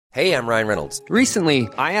Hey, I'm Ryan Reynolds. Recently,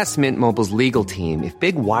 I asked Mint Mobile's legal team if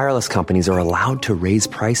big wireless companies are allowed to raise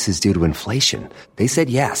prices due to inflation. They said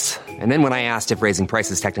yes. And then when I asked if raising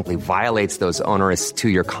prices technically violates those onerous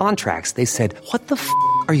two-year contracts, they said, "What the f***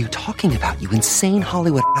 are you talking about, you insane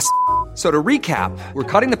Hollywood ass?" So to recap, we're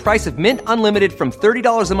cutting the price of Mint Unlimited from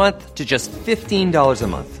 $30 a month to just $15 a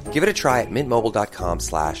month. Give it a try at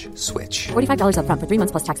mintmobile.com/switch. $45 up front for 3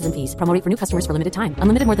 months plus taxes and fees. Promo rate for new customers for limited time.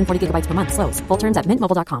 Unlimited more than 40 gigabytes per month. Slows full terms at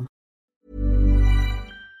mintmobile.com.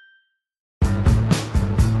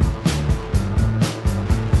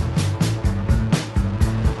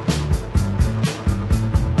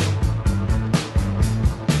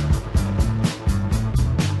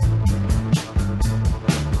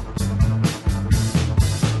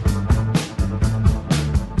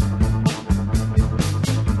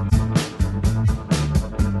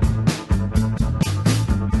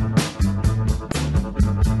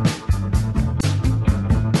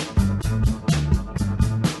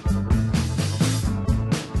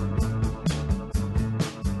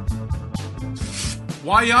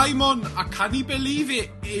 Aye, man, I can't believe it.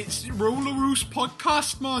 It's Rule the Roost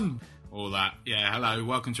podcast, man. All that. Yeah, hello.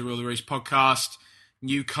 Welcome to Rule the Roost podcast,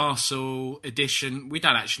 Newcastle edition. We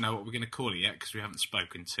don't actually know what we're going to call it yet because we haven't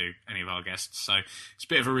spoken to any of our guests. So it's a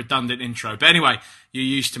bit of a redundant intro. But anyway, you're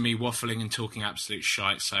used to me waffling and talking absolute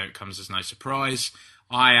shite, so it comes as no surprise.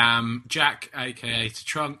 I am Jack, a.k.a. to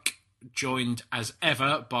Trunk, joined as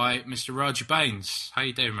ever by Mr. Raj Baines. How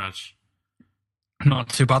you doing, Raj? Not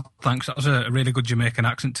too bad, thanks. That was a really good Jamaican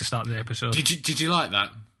accent to start the episode. Did you like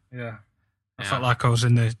that? Yeah. I felt like I was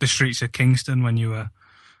in the streets of Kingston when you were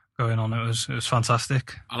going on. It was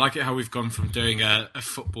fantastic. I like it how we've gone from doing a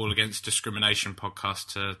football against discrimination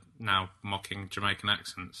podcast to now mocking Jamaican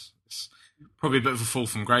accents. It's probably a bit of a fall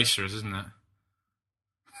from grace for us, isn't it?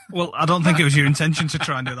 Well, I don't think it was your intention to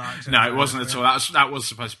try and do that accent. No, it wasn't at all. That was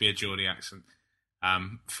supposed to be a Geordie accent.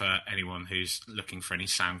 For anyone who's looking for any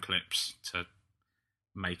sound clips to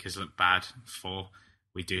make us look bad, for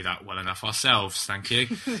we do that well enough ourselves, thank you.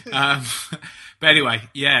 But anyway,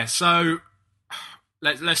 yeah, so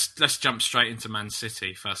let's jump straight into Man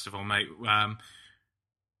City first of all, mate.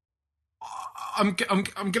 I'm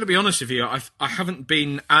going to be honest with you, I haven't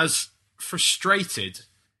been as frustrated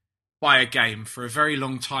by a game for a very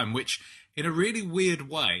long time, which in a really weird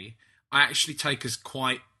way I actually take as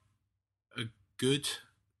quite a good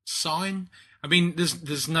sign. I mean,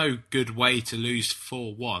 there's no good way to lose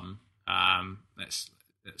 4-1. Let's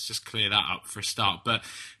just clear that up for a start. But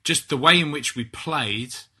just the way in which we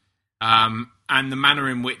played, and the manner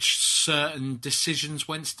in which certain decisions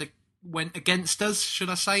went against us,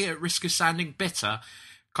 should I say, at risk of sounding bitter,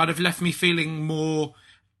 kind of left me feeling more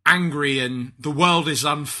angry and the world is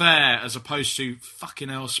unfair as opposed to fucking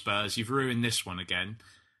hell, Spurs, you've ruined this one again.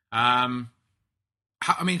 How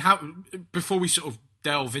before we sort of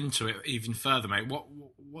delve into it even further, mate,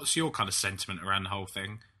 what's your kind of sentiment around the whole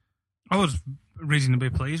thing? I was reasonably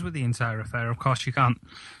pleased with the entire affair. Of course, you can't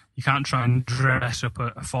try and dress up a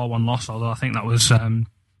 4-1 loss, although I think that was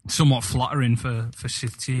somewhat flattering for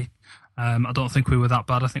City. I don't think we were that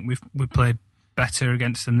bad. I think we played better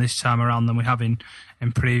against them this time around than we have in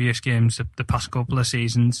previous games the past couple of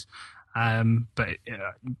seasons. But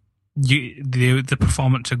the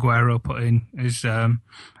performance Aguero put in is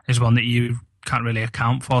one that you can't really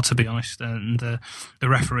account for, to be honest, and the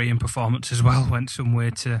refereeing performance as well went some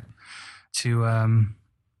way to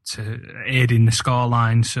aid in the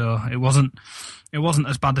scoreline. So it wasn't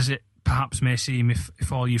as bad as it perhaps may seem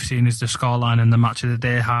if all you've seen is the scoreline and the match of the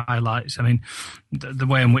day highlights. I mean, the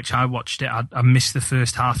way in which I watched it, I missed the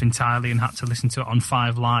first half entirely and had to listen to it on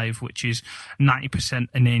 5 Live, which is 90%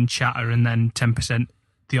 inane chatter and then 10%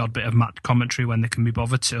 the odd bit of match commentary when they can be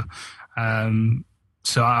bothered to.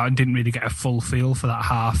 So I didn't really get a full feel for that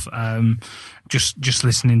half, just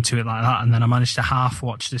listening to it like that. And then I managed to half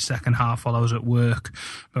watch the second half while I was at work.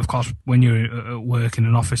 But of course, when you're at work in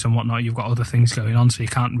an office and whatnot, you've got other things going on, so you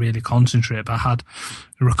can't really concentrate. But I had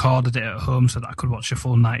recorded it at home so that I could watch a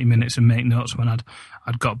full 90 minutes and make notes when I'd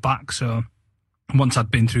got back. So once I'd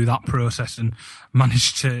been through that process and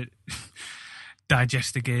managed to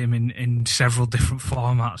digest the game in several different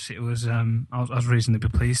formats, it was I was reasonably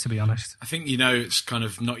pleased, to be honest. I think, it's kind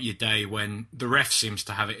of not your day when the ref seems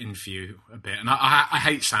to have it in for you a bit, and I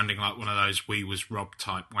hate sounding like one of those we was robbed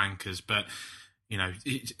type wankers, but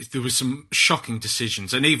there was some shocking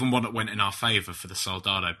decisions, and even one that went in our favour for the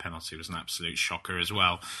Soldado penalty was an absolute shocker as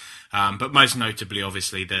well. But most notably,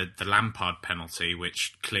 obviously, the Lampard penalty,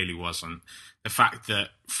 which clearly wasn't. The fact that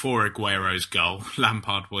for Aguero's goal,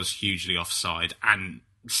 Lampard was hugely offside and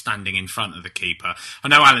standing in front of the keeper. I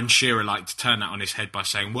know Alan Shearer liked to turn that on his head by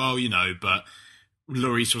saying, well, but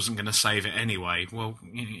Lloris wasn't going to save it anyway. Well,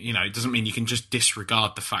 it doesn't mean you can just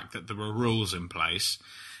disregard the fact that there were rules in place.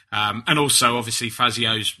 And also, obviously,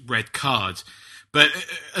 Fazio's red card. But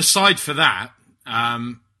aside for that,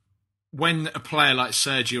 when a player like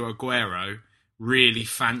Sergio Aguero really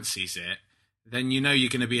fancies it, then you're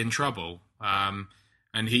going to be in trouble.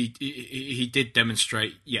 And he did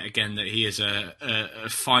demonstrate yet again that he is a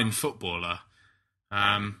fine footballer.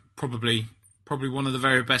 Probably one of the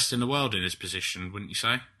very best in the world in his position, wouldn't you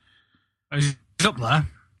say? He's up there.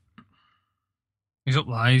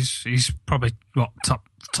 He's probably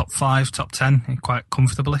top 5, top 10, quite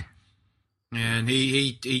comfortably. Yeah, and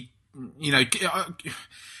he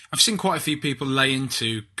I've seen quite a few people lay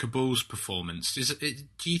into Kabul's performance.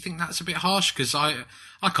 Do you think that's a bit harsh? Because I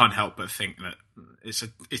can't help but think that it's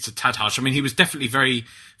a tad harsh. I mean, he was definitely very,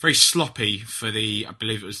 very sloppy for I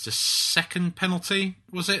believe it was the second penalty,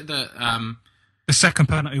 was it? The second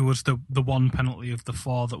penalty was the one penalty of the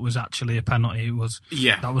 4 that was actually a penalty.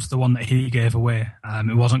 That was the one that he gave away.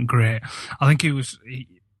 It wasn't great. I think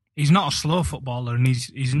he's not a slow footballer, and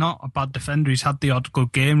he's not a bad defender. He's had the odd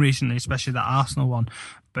good game recently, especially that Arsenal one.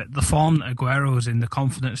 But the form that Aguero is in, the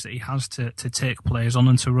confidence that he has to take players on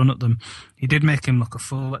and to run at them, he did make him look a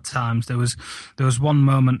fool at times. There was one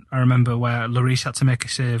moment I remember where Lloris had to make a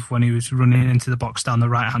save when he was running into the box down the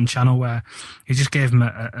right-hand channel, where he just gave him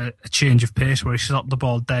a change of pace, where he stopped the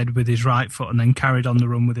ball dead with his right foot and then carried on the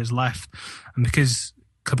run with his left. And because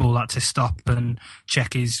Kabul had to stop and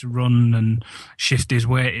check his run and shift his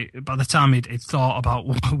weight, by the time he'd thought about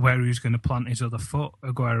where he was going to plant his other foot,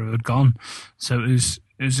 Aguero had gone. So it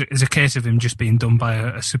was a case of him just being done by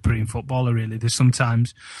a supreme footballer, really. There's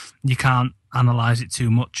sometimes you can't analyse it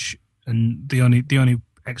too much, and the only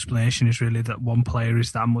explanation is really that one player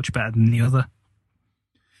is that much better than the other.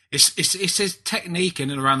 It's his technique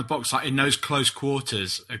in and around the box, like in those close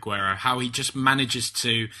quarters, Aguero, how he just manages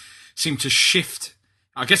to seem to shift.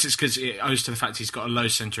 I guess it's because it owes to the fact he's got a low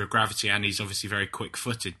centre of gravity and he's obviously very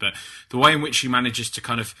quick-footed, but the way in which he manages to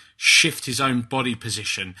kind of shift his own body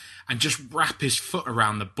position and just wrap his foot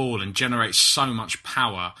around the ball and generate so much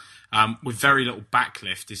power with very little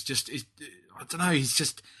backlift I don't know,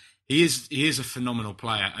 he is a phenomenal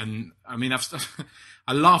player. And I mean,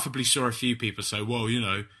 I laughably saw a few people say, well,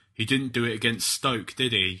 he didn't do it against Stoke,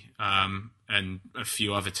 did he? And a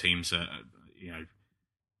few other teams that,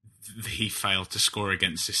 he failed to score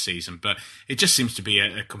against this season. But it just seems to be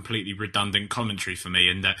a completely redundant commentary for me,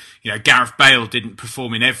 in that, Gareth Bale didn't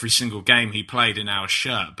perform in every single game he played in our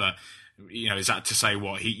shirt. But, is that to say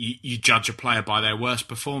what? You judge a player by their worst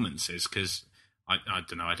performances? Because I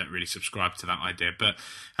don't know, I don't really subscribe to that idea. But,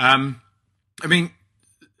 I mean,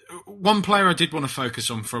 one player I did want to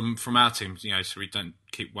focus on from our team, so we don't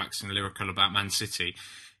keep waxing lyrical about Man City,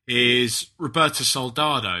 is Roberto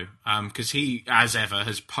Soldado, because he, as ever,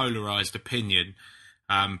 has polarised opinion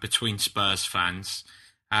between Spurs fans,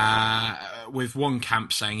 with one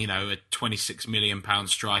camp saying, a £26 million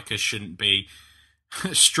striker shouldn't be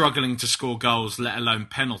struggling to score goals, let alone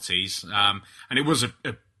penalties. And it was a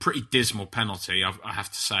pretty dismal penalty, I have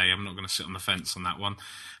to say. I'm not going to sit on the fence on that one.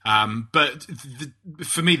 But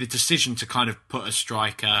for me, the decision to kind of put a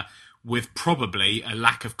striker with probably a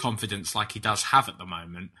lack of confidence like he does have at the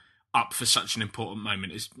moment up for such an important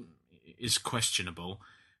moment is questionable.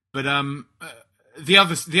 But the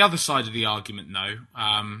other side of the argument, though,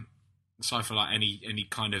 so I feel like any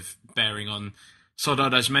kind of bearing on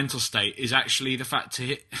Soldado's mental state, is actually the fact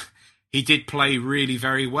he did play really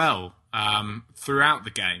very well throughout the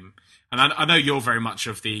game. And I know you're very much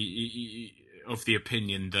of the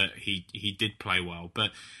opinion that he did play well, but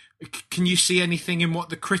can you see anything in what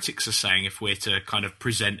the critics are saying if we're to kind of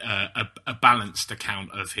present a balanced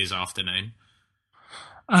account of his afternoon?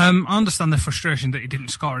 I understand the frustration that he didn't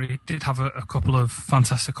score. He did have a couple of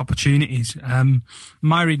fantastic opportunities.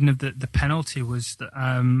 My reading of the penalty was that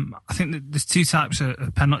I think that there's two types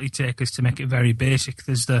of penalty takers, to make it very basic.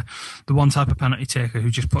 There's the one type of penalty taker who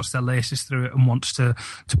just puts their laces through it and wants to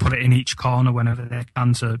put it in each corner whenever they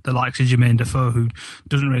can. So the likes of Jermaine Defoe, who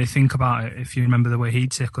doesn't really think about it. If you remember the way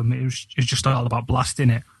he'd take them, it was just all about blasting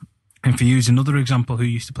it. And for use another example, who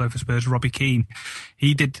used to play for Spurs, Robbie Keane,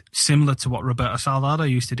 he did similar to what Roberto Soldado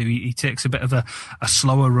used to do. He takes a bit of a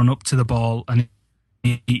slower run up to the ball, and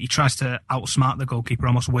he tries to outsmart the goalkeeper,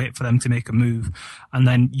 almost wait for them to make a move, and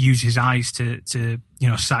then use his eyes to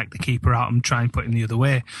psych the keeper out and try and put him the other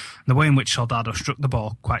way. And the way in which Soldado struck the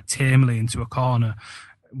ball quite tamely into a corner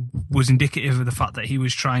was indicative of the fact that he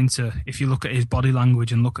was trying to, if you look at his body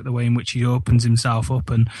language and look at the way in which he opens himself up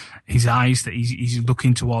and his eyes, that he's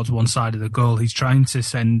looking towards one side of the goal, he's trying to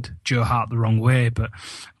send Joe Hart the wrong way. But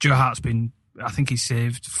Joe Hart's been I think he's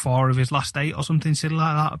saved 4 of his last 8 or something silly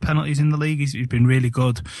like that, penalties in the league. He's been really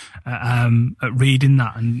good at reading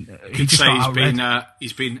that, and he just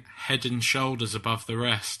he's been head and shoulders above the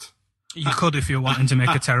rest. You could if you're wanting to make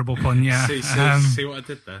a terrible pun, yeah. See what I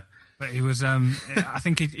did there? But he was, I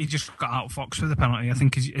think he just got outfoxed for the penalty. I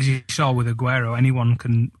think as you saw with Aguero, anyone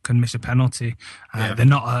can miss a penalty. They're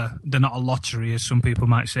not a lottery, as some people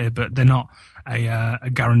might say, but they're not a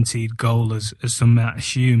guaranteed goal as some might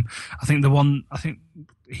assume. I think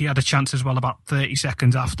he had a chance as well about 30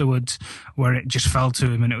 seconds afterwards where it just fell to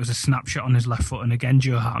him and it was a snapshot on his left foot. And again,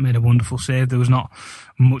 Joe Hart made a wonderful save. There was not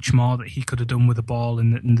much more that he could have done with the ball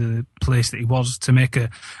in the place that he was to make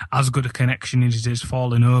as good a connection as his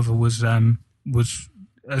falling over was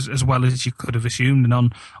as well as you could have assumed. And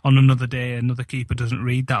on another day, another keeper doesn't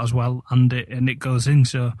read that as well, and it goes in.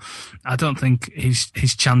 So I don't think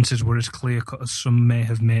his chances were as clear cut as some may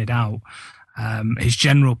have made out. His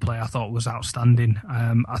general play, I thought, was outstanding.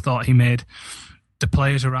 I thought he made the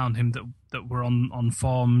players around him that were on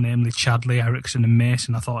form, namely Chadli, Eriksen and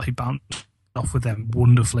Mason, I thought he bounced off with them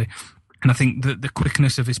wonderfully. And I think that the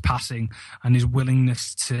quickness of his passing and his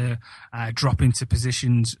willingness to drop into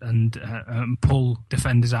positions and pull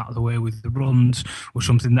defenders out of the way with the runs was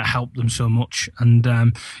something that helped them so much.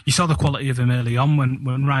 And you saw the quality of him early on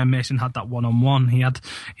when Ryan Mason had that one-on-one. He had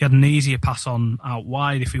an easier pass on out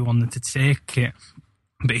wide if he wanted to take it.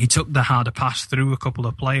 But he took the harder pass through a couple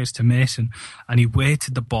of players to Mason and he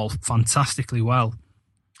weighted the ball fantastically well.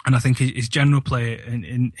 And I think his general play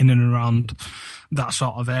in and around that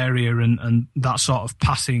sort of area and that sort of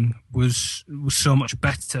passing was so much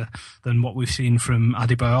better than what we've seen from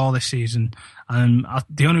Adebayor this season. And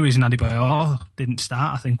the only reason Adebayor didn't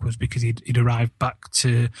start, I think, was because he'd arrived back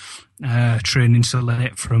to training so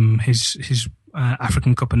late from his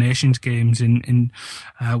African Cup of Nations games in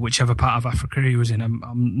whichever part of Africa he was in.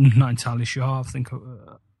 I'm not entirely sure. I think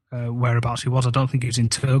whereabouts he was. I don't think he was in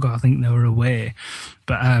Togo. I think they were away.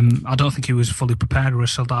 But I don't think he was fully prepared,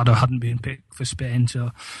 whereas Soldado hadn't been picked for Spain,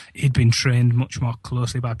 so he'd been trained much more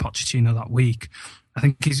closely by Pochettino that week. I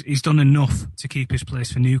think he's done enough to keep his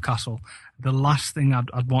place for Newcastle. The last thing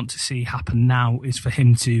I'd want to see happen now is for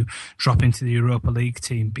him to drop into the Europa League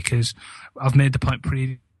team, because I've made the point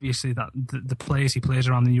previously that the players he plays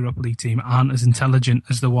around the Europa League team aren't as intelligent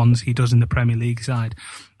as the ones he does in the Premier League side,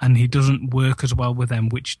 and he doesn't work as well with them,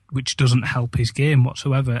 which doesn't help his game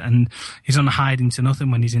whatsoever. And he's on a hiding to nothing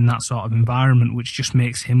when he's in that sort of environment, which just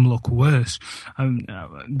makes him look worse.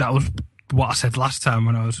 That was what I said last time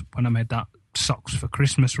when I made that socks for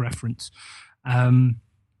Christmas reference.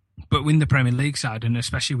 But in the Premier League side, and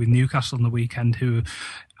especially with Newcastle on the weekend, who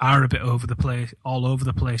are a bit all over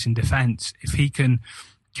the place in defence, if he can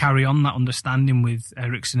carry on that understanding with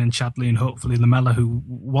Eriksen and Chadli and hopefully Lamela, who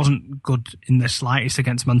wasn't good in the slightest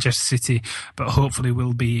against Manchester City, but hopefully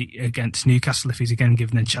will be against Newcastle if he's again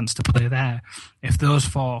given a chance to play there. If those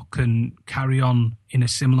 4 can carry on in a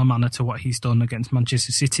similar manner to what he's done against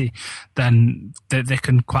Manchester City, then they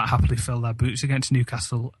can quite happily fill their boots against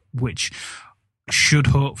Newcastle, which should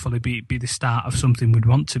hopefully be the start of something we'd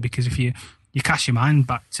want to, because if you cast your mind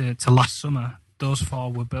back to last summer, those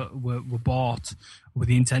 4 were bought with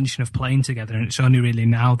the intention of playing together, and it's only really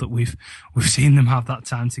now that we've seen them have that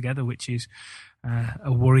time together, which is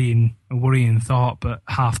a worrying thought, but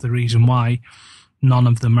half the reason why none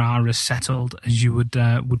of them are as settled as you would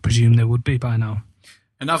presume they would be by now.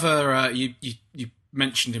 Another you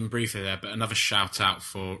mentioned him briefly there, but another shout out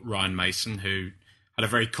for Ryan Mason, who had a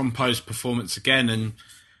very composed performance again, and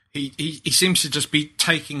he seems to just be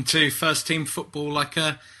taking to first team football like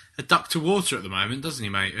a duck to water at the moment, doesn't he,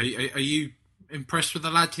 mate? Are you impressed with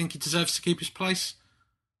the lad? Do you think he deserves to keep his place?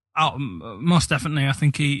 Oh, most definitely. I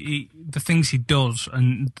think he the things he does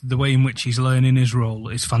and the way in which he's learning his role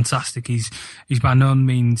is fantastic. He's by no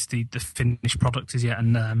means the finished product as yet,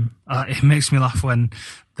 and it makes me laugh when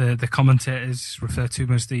the commentators refer to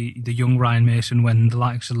him as the young Ryan Mason, when the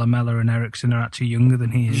likes of Lamela and Eriksen are actually younger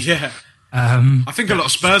than he is. Yeah, I think a lot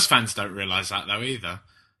of Spurs fans don't realise that though either.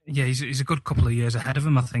 Yeah, he's a good couple of years ahead of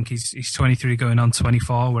him. I think he's 23 going on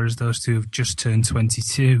 24, whereas those two have just turned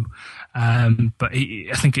 22. But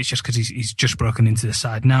I think it's just because he's just broken into the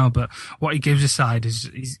side now. But what he gives the side is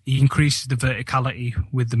he increases the verticality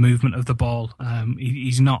with the movement of the ball. He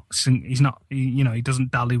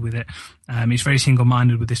doesn't dally with it. He's very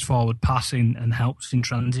single-minded with his forward passing and helps in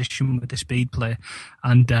transition with the speed play,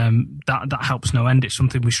 and that helps no end. It's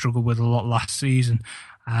something we struggled with a lot last season.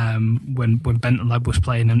 when Bentaleb was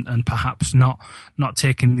playing, and perhaps not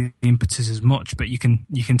taking the impetus as much. But you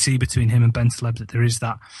can see between him and Bentaleb that there is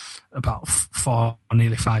that about 4 or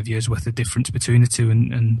nearly 5 years worth of difference between the two,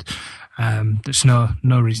 and there's no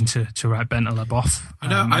reason to write Bentaleb off.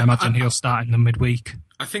 I imagine he'll start in the midweek.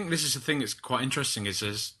 I think this is the thing that's quite interesting is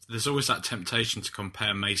there's always that temptation to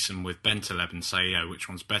compare Mason with Bentaleb and say, which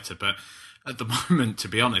one's better. But at the moment, to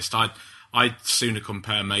be honest, I'd sooner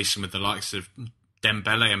compare Mason with the likes of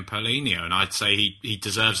Dembele and Paulinho, and I'd say he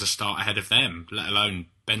deserves a start ahead of them, let alone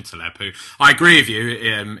Bentaleb, who I agree with you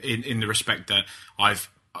in the respect that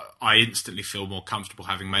I instantly feel more comfortable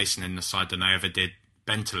having Mason in the side than I ever did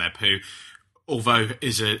Bentaleb, who, although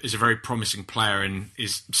is a very promising player and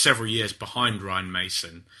is several years behind Ryan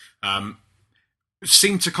Mason,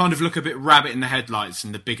 seemed to kind of look a bit rabbit in the headlights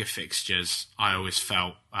in the bigger fixtures, I always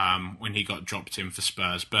felt, when he got dropped in for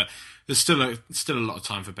Spurs. But there's still a lot of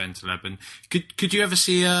time for Bentaleb. And could you ever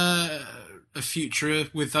see a future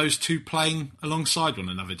with those two playing alongside one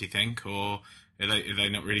another, do you think? Or are they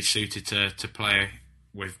not really suited to play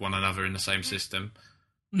with one another in the same system?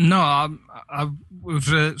 No, it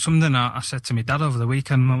was something I said to my dad over the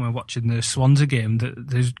weekend when we were watching the Swansea game, that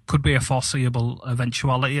there could be a foreseeable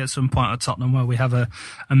eventuality at some point at Tottenham where we have a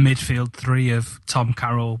midfield three of Tom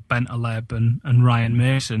Carroll, Bentaleb and Ryan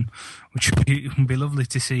Mason, which would be lovely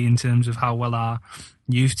to see in terms of how well our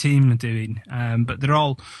youth team are doing. But they're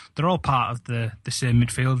all part of the same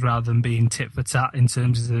midfield rather than being tit for tat in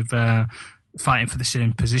terms of fighting for the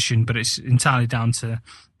same position. But it's entirely down to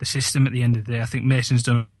the system at the end of the day. I think Mason's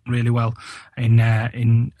done really well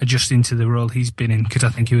in adjusting to the role he's been in, because I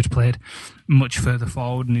think he was played much further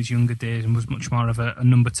forward in his younger days and was much more of a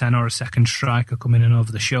number 10 or a second striker coming in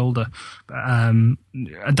over the shoulder. But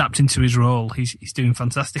adapting to his role, he's doing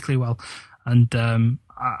fantastically well. And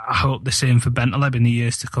I hope the same for Bentaleb in the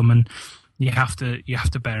years to come. And you have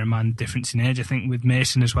to bear in mind the difference in age. I think with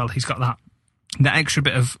Mason as well, he's got that extra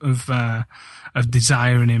bit of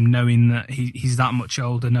desire in him, knowing that he's that much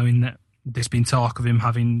older, knowing that there's been talk of him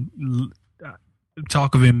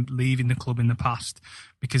leaving the club in the past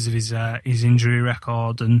because of his injury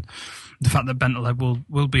record, and the fact that Bentaleb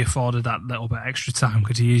will be afforded that little bit extra time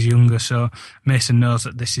because he is younger. So Mason knows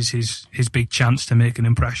that this is his big chance to make an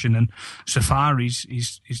impression, and so far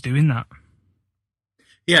he's doing that.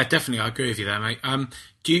 Yeah, definitely. I agree with you there, mate.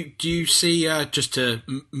 Do you see, just to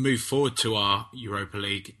move forward to our Europa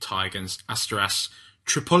League tie against Asteras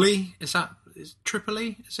Tripoli? Is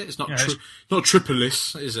Tripoli? Is it? It's not not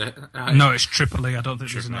Tripolis, is it? No, it's Tripoli. I don't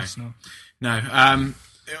think there's an S. No.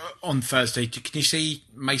 On Thursday, can you see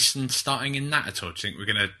Mason starting in that at all? Do you think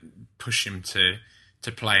we're going to push him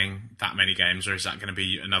to playing that many games, or is that going to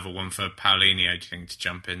be another one for Paulinho, do you think, to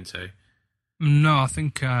jump into? No, I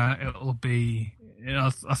think it'll be.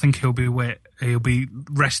 I think he'll be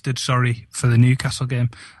rested. For the Newcastle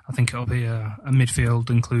game. I think it'll be a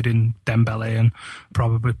midfield including Dembele and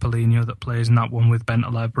probably Paulinho that plays in that one with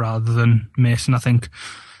Bentaleb rather than Mason. I think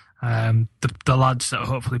the lads that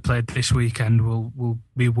hopefully played this weekend will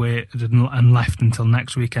be waited and left until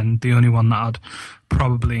next weekend. The only one that I'd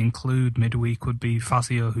probably include midweek would be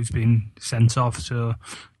Fazio, who's been sent off. So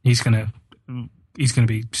he's going to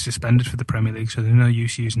be suspended for the Premier League. So there's no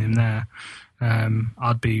use using him there.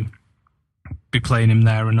 I'd be playing him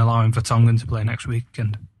there and allowing Vertonghen to play next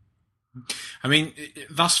weekend. I mean,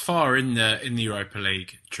 thus far in the Europa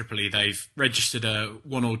League, Tripoli, they've registered a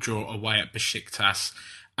 1-1 draw away at Besiktas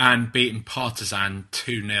and beaten Partizan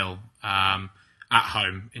 2-0 at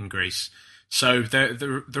home in Greece. So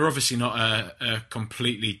they're obviously not a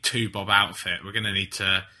completely two-bob outfit. We're going to need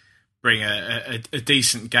to bring a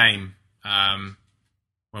decent game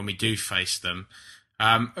when we do face them.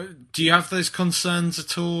 Do you have those concerns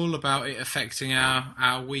at all about it affecting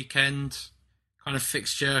our weekend kind of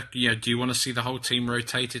fixture? Yeah, do you want to see the whole team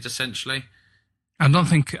rotated essentially? I don't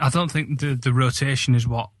think the rotation is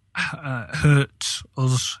what hurts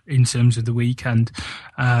us in terms of the weekend.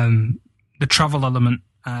 The travel element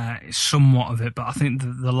is somewhat of it, but I think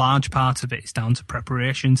the large part of it is down to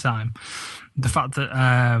preparation time. The fact that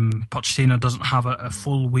Pochettino doesn't have a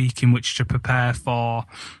full week in which to prepare for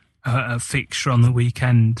a fixture on the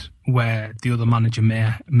weekend where the other manager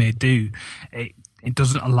may do, it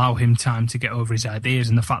doesn't allow him time to get over his ideas.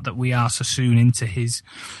 And the fact that we are so soon into his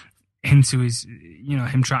him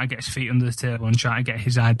trying to get his feet under the table and trying to get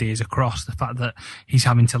his ideas across, the fact that he's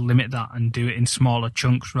having to limit that and do it in smaller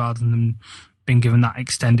chunks rather than being given that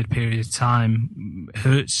extended period of time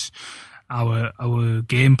hurts. our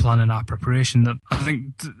game plan and our preparation. That I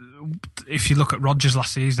think if you look at Rodgers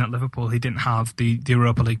last season at Liverpool, he didn't have the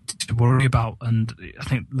Europa League to worry about, and I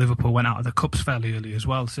think Liverpool went out of the Cups fairly early as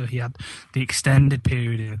well, so he had the extended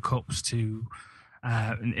period in the Cups to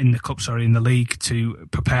in the league to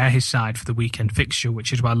prepare his side for the weekend fixture,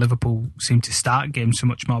 which is why Liverpool seemed to start games so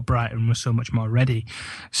much more brighter and was so much more ready.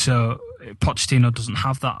 So Pochettino doesn't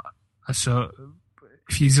have that. So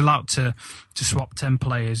if he's allowed to swap 10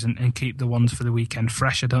 players and keep the ones for the weekend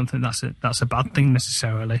fresh, I don't think that's a bad thing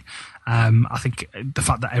necessarily. I think the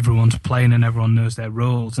fact that everyone's playing and everyone knows their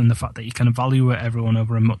roles, and the fact that you can evaluate everyone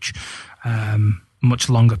over a much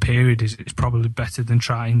longer period is probably better than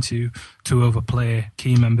trying to overplay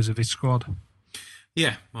key members of his squad.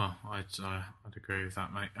 Yeah, well, I'd agree with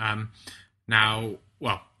that, mate.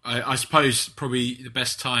 I suppose probably the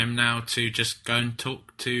best time now to just go and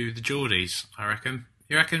talk to the Geordies, I reckon.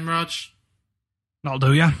 You reckon, Raj? That'll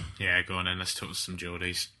do, yeah. Yeah, go on then, let's talk to some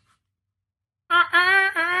Geordies.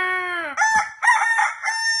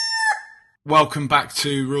 Welcome back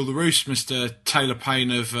to Rule the Roost, Mr. Taylor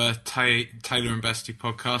Payne of Taylor and Bestie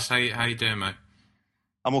podcast. How you doing, mate?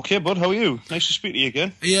 I'm okay, bud. How are you? Nice to speak to you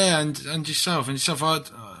again. Yeah, and yourself.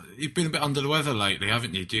 You've been a bit under the weather lately,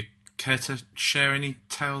 haven't you? Do you care to share any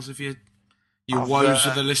tales of your woes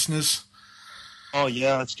with the listeners? Oh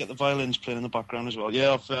yeah, let's get the violins playing in the background as well.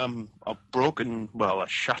 Yeah, I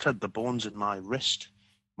shattered the bones in my wrist,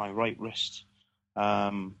 my right wrist.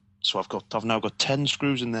 So I've now got 10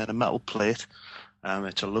 screws in there, a metal plate.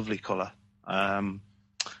 It's a lovely colour.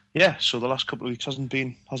 So the last couple of weeks hasn't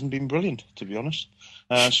been brilliant, to be honest.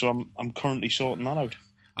 So I'm currently sorting that out.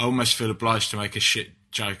 I almost feel obliged to make a shit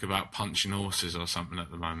joke about punching horses or something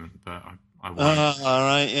at the moment, but I won't. All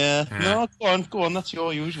right, yeah. No, go on. That's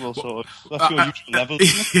your usual sort of. That's your usual level.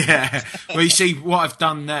 Yeah. Well, you see, what I've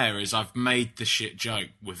done there is I've made the shit joke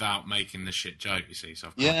without making the shit joke. You see, so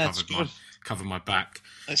I've covered my back.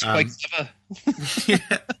 That's quite clever.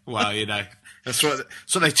 Yeah. Well, that's what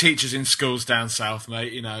they teach us in schools down south,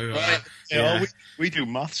 mate. Right. We do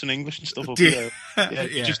maths and English and stuff up here.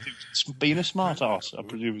 Yeah. Just being a smart ass, I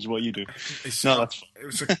presume, is what you do. That's fine. It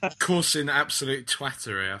was a course in absolute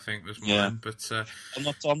twattery, I think, was mine. Yeah. But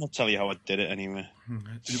I'm not telling you how I did it anyway.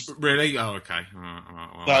 Really? Oh, okay.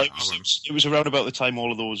 It was around about the time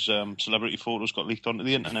all of those celebrity photos got leaked onto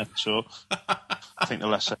the internet, so I think the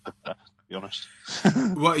less said the better, to be honest.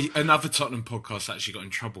 Well, another Tottenham podcast actually got in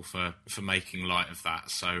trouble for making light of that,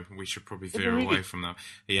 so we should probably veer away from that.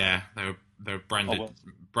 Yeah, they were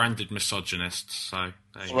branded misogynists, so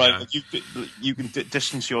there you go. You can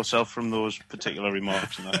distance yourself from those particular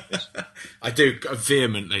remarks in that case. I do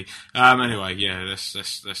vehemently. Anyway, yeah,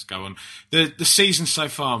 let's go on. The season so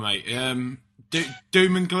far, mate.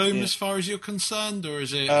 Doom and gloom as far as you're concerned, or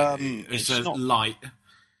is it light?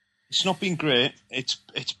 It's not been great. It's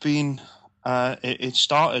been. It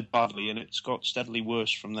started badly and it's got steadily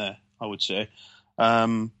worse from there, I would say.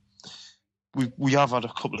 We have had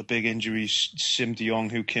a couple of big injuries. Sim de Jong,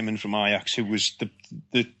 who came in from Ajax, who was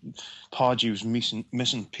the Pardew's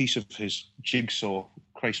missing piece of his jigsaw.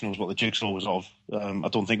 Christ knows what the jigsaw was of. I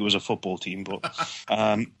don't think it was a football team, but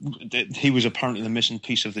he was apparently the missing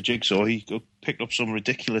piece of the jigsaw. He picked up some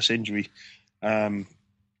ridiculous injury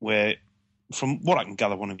where, from what I can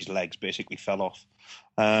gather, one of his legs basically fell off.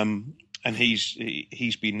 And he's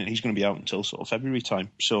going to be out until sort of February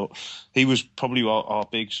time. So he was probably our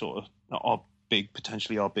big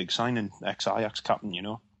signing, ex-Ajax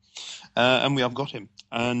captain, and we have got him.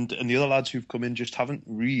 And the other lads who've come in just haven't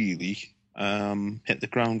really hit the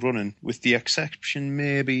ground running, with the exception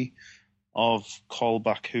maybe of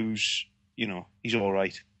Colback, who's, he's all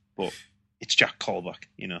right, but it's Jack Colback,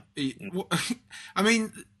 I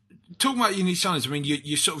mean, talking about your new signings, I mean,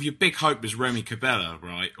 you sort of, your big hope was Remy Cabella,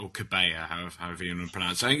 right? Or Cabella, however you want to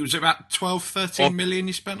pronounce it. I think it was about 13 million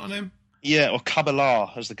you spent on him? Yeah, or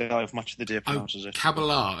Cabellar, as the guy of Match of the Day pronounces it.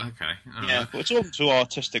 Cabellar, okay. But it's open to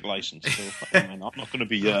artistic license, so I'm not going to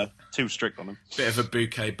be too strict on him. Bit of a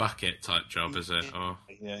bouquet bucket type job, is it? Or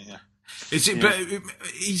yeah. Is it? Yeah. But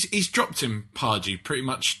he's dropped him, Pardew, pretty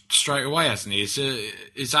much straight away, hasn't he?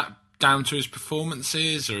 Is that down to his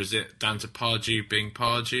performances, or is it down to Pardew being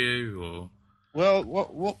Pardew? Or well,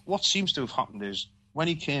 what seems to have happened is when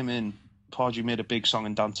he came in, Pardew made a big song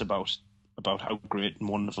and dance about how great and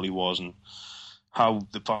wonderful he was, and how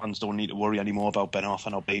the fans don't need to worry anymore about Ben Arfa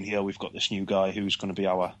not being here. We've got this new guy who's going to be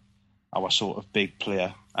our sort of big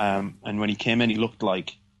player. And when he came in, he looks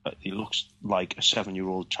like a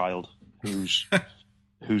 7-year-old child who's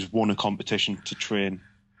won a competition to train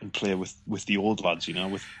and play with the old lads,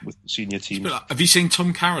 with the senior teams. Have you seen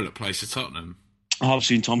Tom Carroll at Place at Tottenham? I have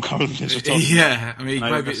seen Tom Carroll. Yeah, I mean,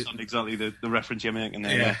 I maybe understand exactly the reference you're making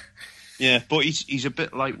there. Yeah. Yeah, but he's a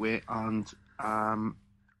bit lightweight, and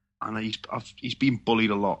he's been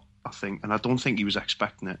bullied a lot, I think, and I don't think he was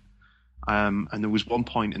expecting it. And there was one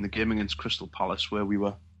point in the game against Crystal Palace where we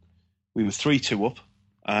were 3-2 up,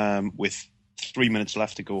 with 3 minutes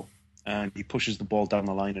left to go, and he pushes the ball down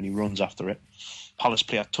the line and he runs after it. Palace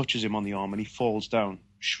player touches him on the arm and he falls down,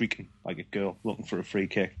 shrieking like a girl looking for a free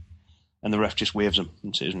kick. And the ref just waves him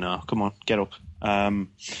and says, "No, come on, get up."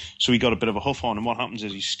 So he got a bit of a huff on, and what happens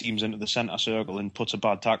is he steams into the centre circle and puts a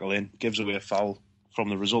bad tackle in, gives away a foul. From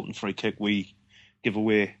the resulting free kick, we give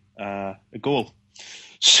away a goal.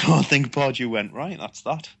 So I think Pardew went, right, that's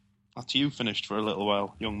that. That's you finished for a little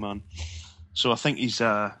while, young man. So I think he's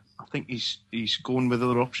going with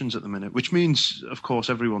other options at the minute, which means, of course,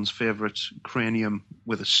 everyone's favourite cranium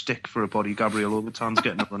with a stick for a body, Gabriel Obertan's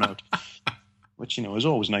getting run out. Which, is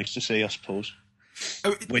always nice to see, I suppose.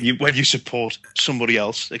 When you support somebody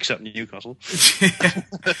else except Newcastle.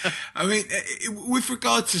 I mean, with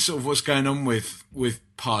regard to sort of what's going on with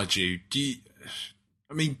Pardew, do you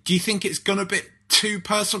think it's gone a bit too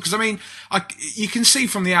personal? Because I mean, you can see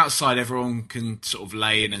from the outside, everyone can sort of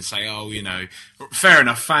lay in and say, "Oh, fair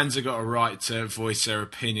enough. Fans have got a right to voice their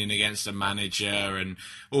opinion against a manager," and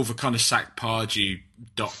all the kind of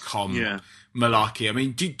sackpardew.com malarkey. I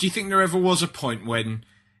mean, do you think there ever was a point when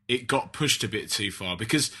it got pushed a bit too far?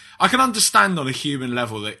 Because I can understand on a human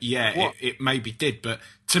level that it maybe did, but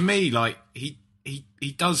to me, like he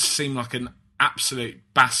does seem like an absolute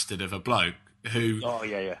bastard of a bloke who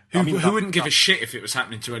who wouldn't give a shit if it was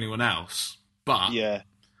happening to anyone else. But I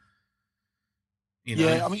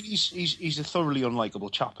mean, he's a thoroughly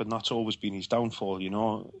unlikable chap, and that's always been his downfall.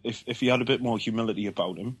 If he had a bit more humility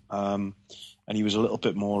about him, and he was a little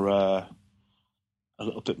bit more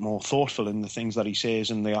thoughtful in the things that he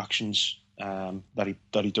says and the actions that he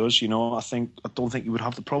does. I don't think he would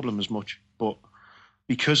have the problem as much. But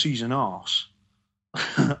because he's an arse,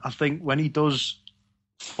 I think when he does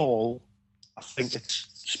fall, I think it's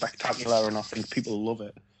spectacular, and I think people love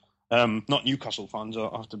it. Not Newcastle fans, I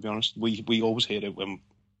have to be honest. We always hate it when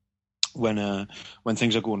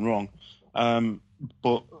things are going wrong.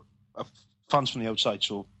 But fans from the outside,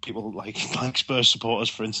 so people like Spurs supporters,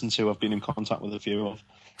 for instance, who I've been in contact with a few of,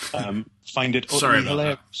 find it utterly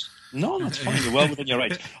hilarious. No, that's fine. You're well within your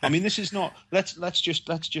right. I mean, this is not. Let's just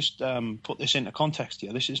put this into context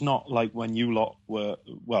here. This is not like when you lot were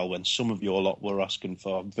when some of your lot were asking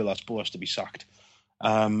for Villas-Boas to be sacked,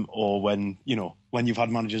 or when you've had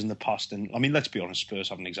managers in the past. And I mean, let's be honest, Spurs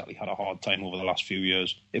haven't exactly had a hard time over the last few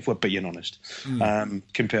years, if we're being honest,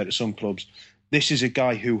 compared to some clubs. This is a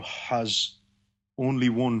guy who has only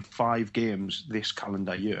won 5 games this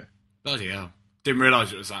calendar year. Bloody hell. Didn't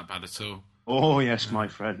realise it was that bad at all. Oh, yes, my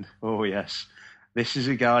friend. Oh, yes. This is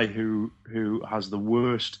a guy who has the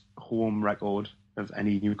worst home record of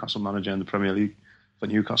any Newcastle manager in the Premier League for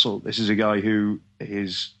Newcastle. This is a guy who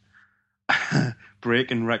is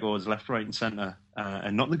breaking records left, right and centre,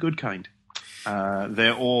 and not the good kind.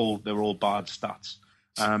 They're all bad stats.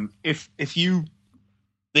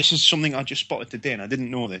 This is something I just spotted today, and I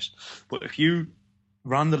didn't know this, but if you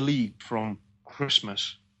ran the league from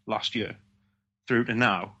Christmas last year through to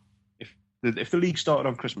now, if the league started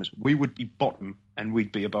on Christmas, we would be bottom, and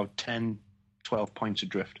we'd be about 10, 12 points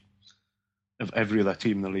adrift of every other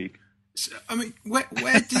team in the league. So, I mean, where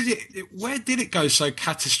did it go so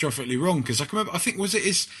catastrophically wrong? Because I can remember, I think it was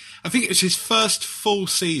his first full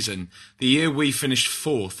season, the year we finished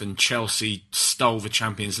 4th and Chelsea stole the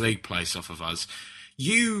Champions League place off of us.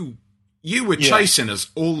 You were chasing us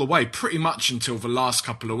all the way, pretty much until the last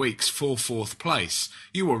couple of weeks for 4th place.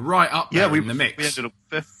 You were right up there in the mix. We ended up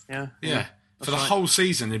 5th, yeah. For the whole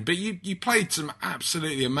season. But you played some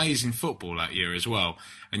absolutely amazing football that year as well.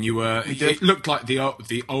 And you were, it looked like the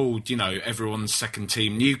old, everyone's second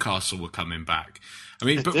team Newcastle were coming back. I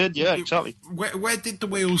mean, exactly. Where did the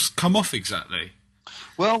wheels come off exactly?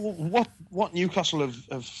 Well, what Newcastle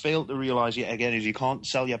have failed to realise yet again is you can't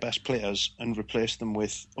sell your best players and replace them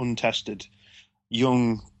with untested,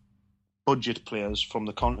 young, budget players from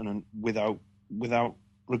the continent without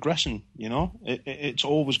regressing. It's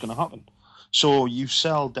always going to happen. So you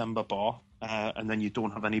sell Demba Ba, and then you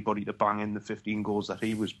don't have anybody to bang in the 15 goals that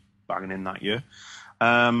he was banging in that year.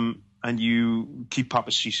 And you keep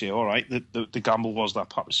Papiss Cissé. All right, the gamble was that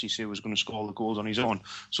Papiss Cissé was going to score the goals on his own.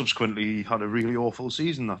 Subsequently, he had a really awful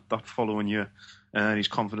season that following year, and his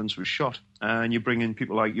confidence was shot. And you bring in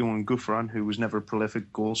people like Yohan Gouffran, who was never a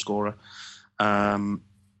prolific goal scorer.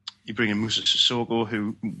 You bring in Moussa Sissoko,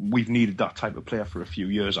 who we've needed that type of player for a few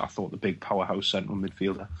years. I thought the big powerhouse central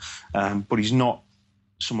midfielder, but he's not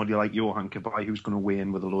somebody like Johan Cabaye who's going to weigh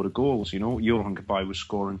in with a load of goals. You know, Johan Cabaye was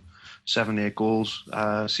scoring 7-8 goals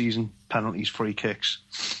season, penalties, free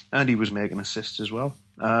kicks, and he was making assists as well.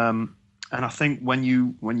 And I think when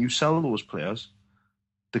you sell those players,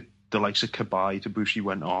 the likes of Cabaye, Debussy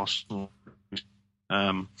went to Arsenal,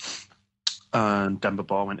 and Demba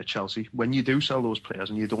Ba went to Chelsea. When you do sell those players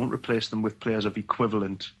and you don't replace them with players of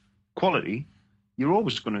equivalent quality, you're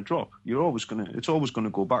always going to drop. It's always going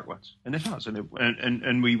to go backwards, and it has.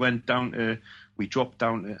 And we dropped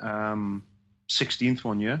down to 16th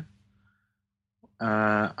one year,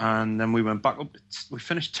 and then we went back up. We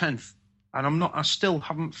finished 10th, and I still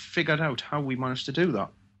haven't figured out how we managed to do that.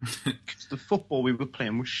 Because the football we were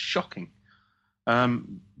playing was shocking.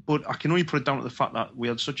 But I can only put it down to the fact that we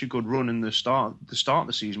had such a good run in the start of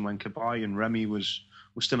the season when Cabaye and Remy was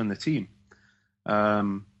still in the team.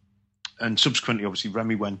 And subsequently, obviously,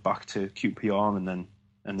 Remy went back to QPR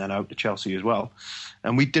and then out to Chelsea as well.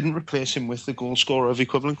 And we didn't replace him with the goal scorer of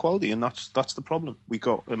equivalent quality, and that's the problem. We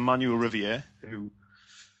got Emmanuel Riviere, who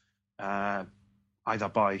either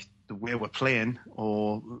by the way we're playing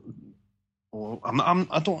or I'm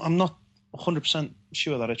not 100%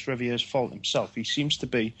 sure that it's Riviere's fault himself. He seems to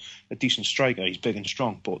be a decent striker. He's big and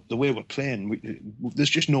strong, but the way we're playing, there's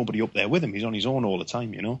just nobody up there with him. He's on his own all the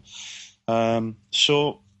time, you know.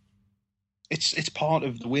 So it's part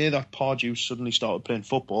of the way that Pardew suddenly started playing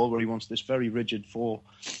football, where he wants this very rigid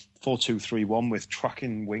 4-2-3-1 with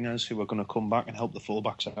tracking wingers who are going to come back and help the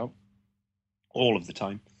fullbacks out all of the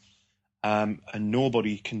time. And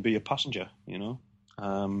nobody can be a passenger, you know.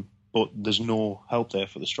 But there's no help there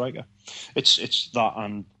for the striker. It's that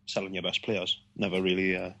and selling your best players never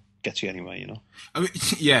really gets you anywhere, you know. I mean,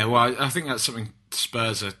 yeah, well, I think that's something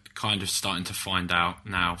Spurs are kind of starting to find out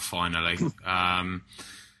now, finally.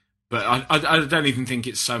 But I don't even think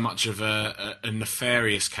it's so much of a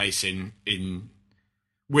nefarious case in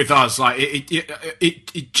with us. Like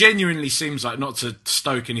it genuinely seems like, not to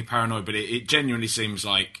stoke any paranoia, but it genuinely seems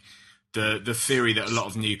like the theory that a lot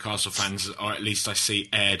of Newcastle fans, or at least I see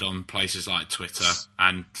aired on places like Twitter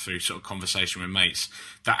and through sort of conversation with mates,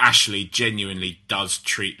 that Ashley genuinely does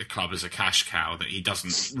treat the club as a cash cow, that he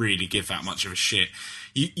doesn't really give that much of a shit.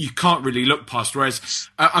 You can't really look past. Whereas,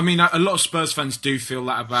 I mean, a lot of Spurs fans do feel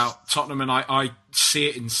that about Tottenham, and I see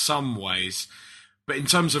it in some ways. But in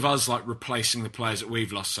terms of us, like, replacing the players that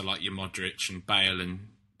we've lost, so like your Modric and Bale and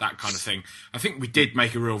that kind of thing, I think we did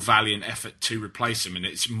make a real valiant effort to replace them, and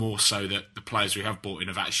it's more so that the players we have bought in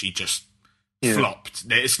have actually just flopped.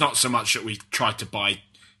 It's not so much that we tried to buy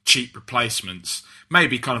cheap replacements.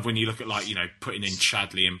 Maybe kind of when you look at, like, you know, putting in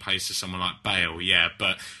Chadley in place of someone like Bale, yeah,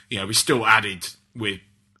 but, you know, we still added with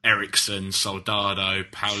Ericsson, Soldado,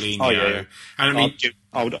 Paulinho. Oh, yeah. And I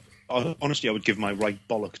mean, honestly, I would give my right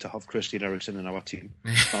bollock to have Christian Eriksen in our team.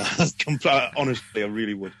 Honestly, I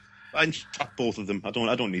really would. In fact, both of them. I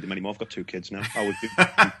don't need them anymore. I've got 2 kids now. I would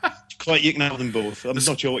quite. You can have them both. I'm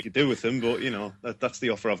not sure what you do with them, but you know that's the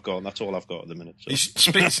offer I've got, and that's all I've got at the minute. So.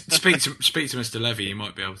 Speak to Mr. Levy. You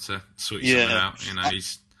might be able to sort you something out. You know,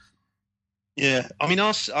 he's. Yeah, I mean,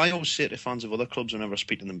 I always say to fans of other clubs whenever I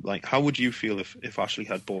speak to them, like, how would you feel if Ashley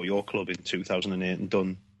had bought your club in 2008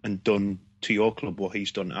 and done to your club what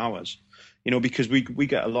he's done to ours? You know, because we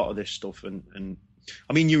get a lot of this stuff, and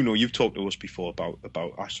I mean, you know, you've talked to us before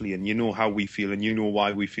about Ashley, and you know how we feel, and you know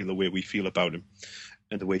why we feel the way we feel about him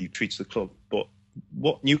and the way he treats the club. But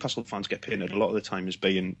what Newcastle fans get painted a lot of the time is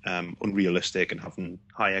being unrealistic and having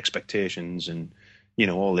high expectations, and you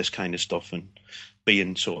know, all this kind of stuff, and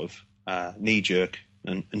being sort of knee-jerk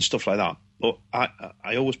and stuff like that. But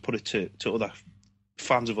I always put it to other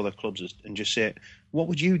fans of other clubs and just say, what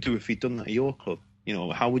would you do if he'd done that at your club? You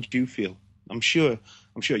know, how would you feel? I'm sure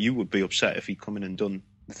you would be upset if he'd come in and done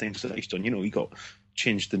the things that he's done. You know, he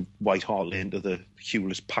changed the White Hart Lane to the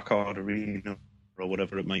Hewlett Packard Arena or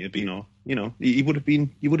whatever it might have been. Or, you know, you would have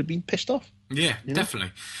been pissed off. Yeah,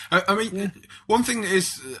 definitely. I mean, one thing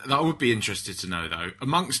that I would be interested to know, though,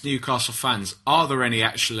 amongst Newcastle fans, are there any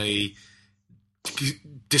actually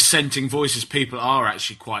dissenting voices? People are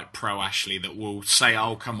actually quite pro Ashley that will say,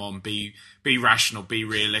 "Oh, come on, be rational, be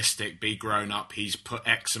realistic, be grown up. He's put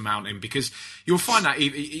X amount in." Because you'll find that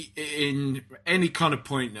in any kind of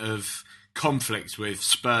point of conflict with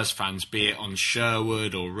Spurs fans, be it on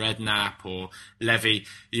Sherwood or Redknapp or Levy,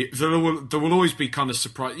 there will always be kind of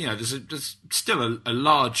surprise. You know, there's still a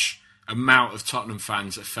large amount of Tottenham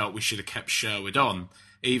fans that felt we should have kept Sherwood on,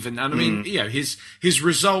 even. And I mean, you know, his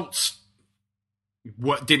results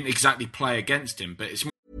didn't exactly play against him, but it's.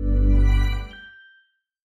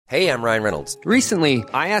 Hey, I'm Ryan Reynolds. Recently,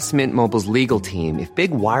 I asked Mint Mobile's legal team if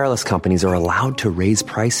big wireless companies are allowed to raise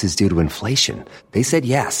prices due to inflation. They said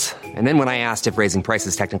yes. And then when I asked if raising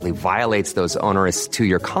prices technically violates those onerous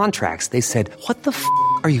 2-year contracts, they said, "What the f***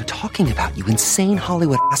 are you talking about, you insane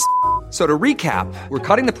Hollywood ass?" So to recap, we're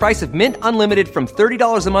cutting the price of Mint Unlimited from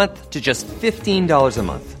 $30 a month to just $15 a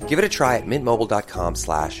month. Give it a try at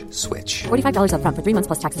mintmobile.com/switch. $45 up front for 3 months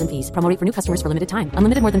plus taxes and fees. Promo rate for new customers for limited time.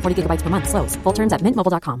 Unlimited more than 40 gigabytes per month. Slows full terms at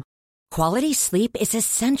mintmobile.com. Quality sleep is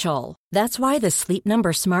essential. That's why the Sleep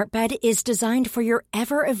Number Smart Bed is designed for your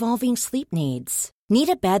ever-evolving sleep needs. Need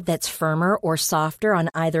a bed that's firmer or softer on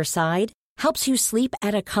either side? Helps you sleep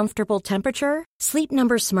at a comfortable temperature? Sleep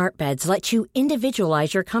Number Smart Beds let you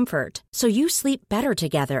individualize your comfort, so you sleep better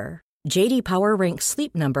together. J.D. Power ranks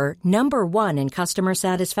Sleep Number number 1 in customer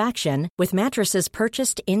satisfaction with mattresses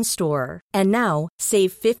purchased in-store. And now,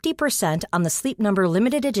 save 50% on the Sleep Number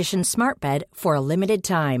Limited Edition Smart Bed for a limited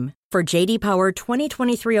time. For J.D. Power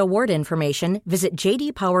 2023 award information, visit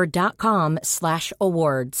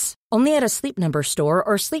jdpower.com/awards. Only at a Sleep Number store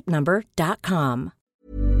or sleepnumber.com.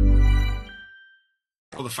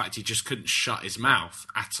 Or the fact he just couldn't shut his mouth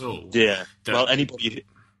at all. Yeah. Well, anybody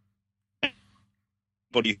who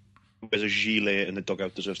wears a gilet in the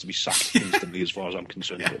dugout deserves to be sacked instantly, as far as I'm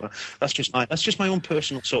concerned. Yeah. That's just my own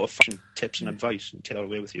personal sort of fashion tips and advice. And take that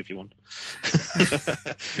away with you if you want.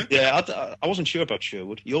 Yeah, I wasn't sure about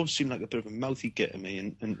Sherwood. He always seemed like a bit of a mouthy git to me,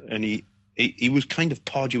 and he was kind of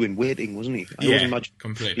Pardew in waiting, wasn't he? I always imagine,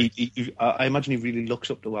 completely. I imagine he really looks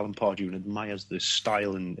up to Alan Pardew and admires the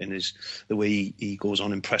style and the way he goes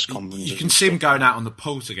on in press conferences. You can see them going out on the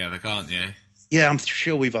pool together, can't you? Yeah, I'm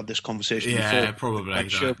sure we've had this conversation before. Yeah, probably. I'm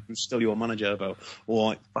sure who's still your manager about,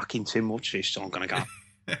 fucking Tim Hutchie, so I'm going to go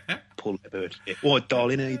pull the bird. Yeah.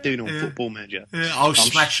 Darling, how you doing on Football Manager? Yeah, I'll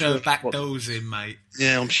smash her back doors in, mate.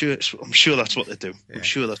 Yeah, I'm sure that's what they do. Yeah. I'm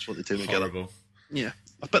sure that's what they do together. Horrible. Yeah,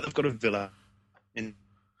 I bet they've got a villa in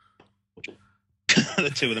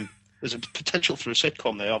the two of them. There's a potential for a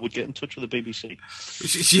sitcom there. I would get in touch with the BBC.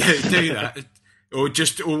 Yeah, do that. Or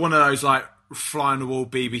one of those like fly on the wall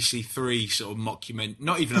BBC Three sort of not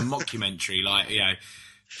even a mockumentary, like, you know,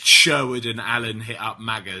 Sherwood and Alan hit up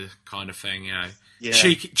MAGA kind of thing, you know. Yeah.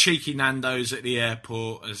 Cheeky Nando's at the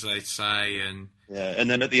airport, as they say, and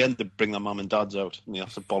then at the end they bring their mum and dads out and you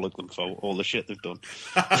have to bollock them for all the shit they've done.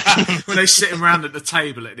 When they sit around at the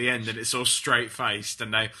table at the end and it's all straight faced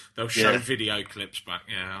and they'll show video clips back.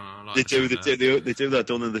 Yeah, I like they do that,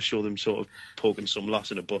 don't they? They show them sort of poking some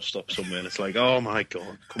lass in a bus stop somewhere, and it's like, oh my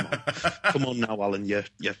god, come on now, Alan, you're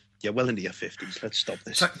well into your 50s. Let's stop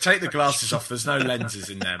this. Take the glasses off. There's no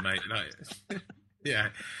lenses in there, mate. Like, yeah,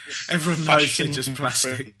 everyone knows they're just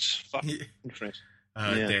plastic.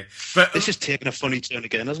 Dear. But this is taking a funny turn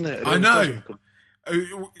again, hasn't it? I know.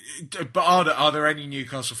 But are there any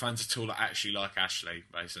Newcastle fans at all that actually like Ashley,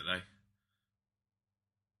 basically?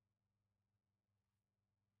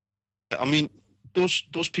 I mean, those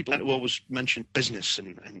people who always mention business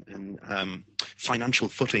and financial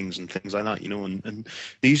footings and things like that, you know, and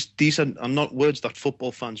these are not words that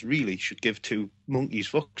football fans really should give two monkeys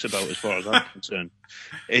fucks about, as far as I'm concerned.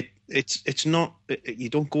 It's not. You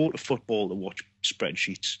don't go to football to watch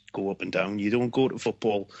spreadsheets go up and down. You don't go to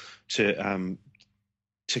football to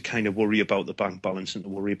kind of worry about the bank balance and to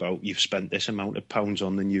worry about you've spent this amount of pounds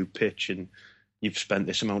on the new pitch and you've spent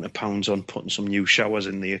this amount of pounds on putting some new showers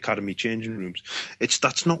in the academy changing rooms.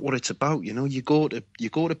 That's not what it's about, you know. You go to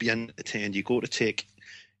be entertained. You go to take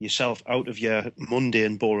yourself out of your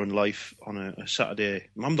mundane, boring life on a Saturday.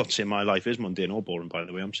 I'm not saying my life is mundane or boring, by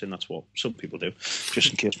the way. I'm saying that's what some people do, just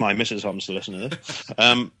in case my missus happens to listen to this.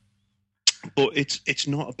 But it's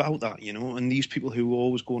not about that, you know. And these people who are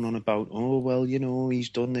always going on about, oh well, you know, he's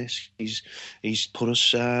done this, he's put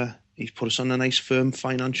us on a nice firm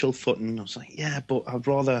financial footing. I was like, yeah, but I'd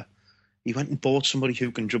rather he went and bought somebody who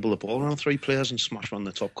can dribble the ball around three players and smash one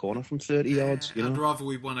the top corner from 30 yards. You know? I'd rather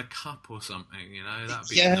we won a cup or something, you know. That'd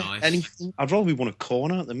be nice. Anything. I'd rather we won a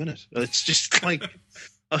corner at the minute. It's just like,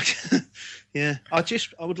 yeah. I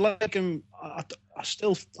would like him. I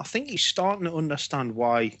think he's starting to understand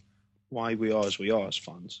why we are as we are as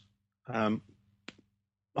fans. I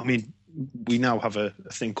mean, we now have a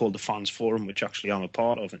thing called the Fans Forum, which actually I'm a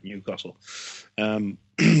part of at Newcastle, and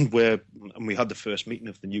we had the first meeting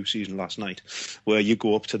of the new season last night, where you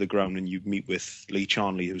go up to the ground and you meet with Lee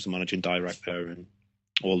Charnley, who's the managing director, and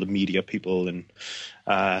all the media people and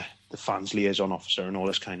the fans liaison officer and all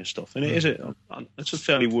this kind of stuff. And it's a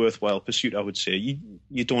fairly worthwhile pursuit, I would say.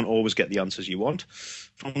 You don't always get the answers you want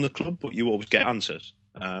from the club, but you always get answers,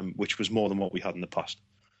 which was more than what we had in the past,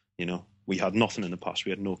 you know. We had nothing in the past.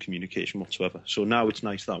 We had no communication whatsoever. So now it's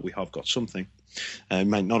nice that we have got something.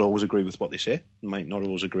 Might not always agree with what they say. Might not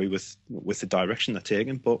always agree with the direction they're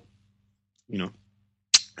taking. But, you know,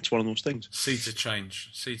 it's one of those things. See to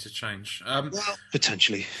change. Well,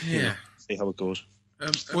 potentially. Yeah. You know, see how it goes.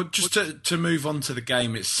 Well, just to move on to the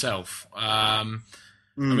game itself. I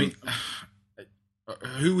mean,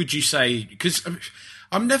 who would you say? Because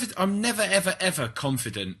I'm never ever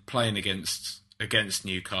confident playing against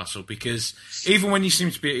Newcastle, because even when you seem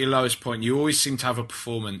to be at your lowest point, you always seem to have a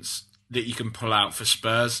performance that you can pull out for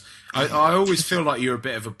Spurs. I always feel like you're a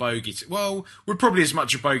bit of a bogey. Well, we're probably as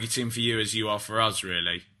much a bogey team for you as you are for us,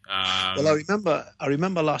 really. Well, I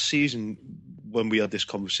remember last season when we had this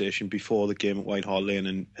conversation before the game at White Hart Lane,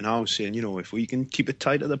 and I was saying, you know, if we can keep it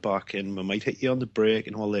tight at the back and we might hit you on the break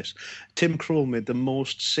and all this. Tim Krul made the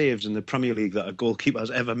most saves in the Premier League that a goalkeeper has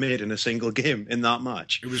ever made in a single game in that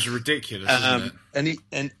match. It was ridiculous, wasn't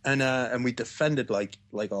it? And we defended like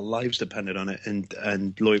our lives depended on it, and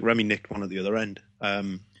Loic Remy nicked one at the other end.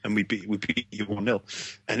 And we beat you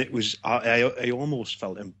 1-0. And it was I almost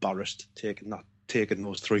felt embarrassed taking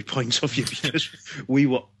those 3 points off you, because we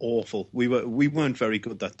were awful. We weren't very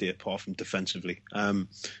good that day, apart from defensively.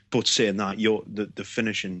 But saying that, the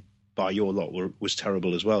finishing by your lot was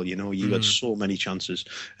terrible as well. You know, you had so many chances,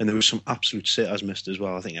 and there was some absolute sitters missed as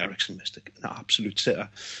well. I think Eriksen missed an absolute sitter.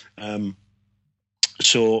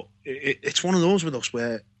 So it's one of those with us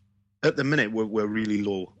where, at the minute, we're really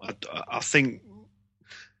low. I think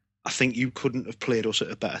you couldn't have played us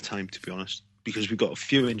at a better time, to be honest, because we've got a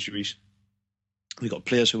few injuries. We've got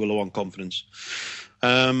players who are low on confidence.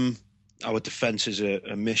 Our defence is a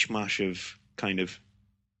mishmash of kind of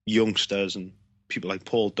youngsters and people like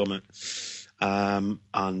Paul Dummett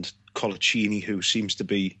and Colaccini, who seems to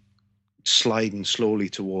be sliding slowly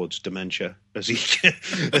towards dementia as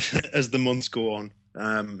the months go on.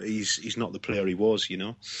 He's not the player he was, you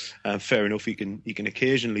know. Fair enough, he can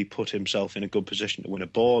occasionally put himself in a good position to win a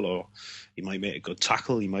ball, or he might make a good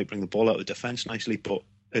tackle. He might bring the ball out of defence nicely, but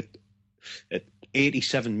at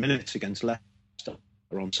 87 minutes against Leicester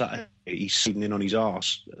on Saturday, he's sitting in on his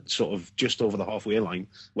arse, sort of just over the halfway line,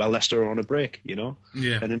 while Leicester are on a break, you know?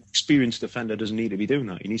 Yeah. And an experienced defender doesn't need to be doing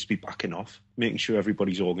that. He needs to be backing off, making sure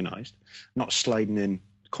everybody's organised, not sliding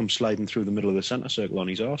through the middle of the centre circle on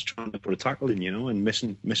his arse, trying to put a tackle in, you know, and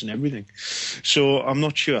missing everything. So I'm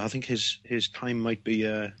not sure. I think his time might be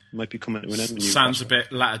coming to an end. Sounds a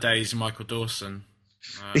bit latter days Michael Dawson.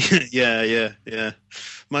 Yeah.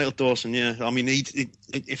 Michael Dawson, yeah. I mean,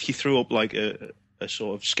 if you threw up like a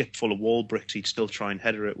sort of skip full of wall bricks, he'd still try and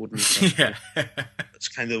header it, wouldn't he? Yeah. That's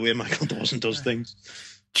kind of the way Michael Dawson does things.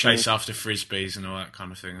 Chase after frisbees and all that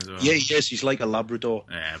kind of thing as well. Yeah, yes, he's like a Labrador.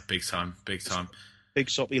 Yeah, big time. Big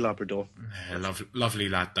soppy Labrador. Yeah, lovely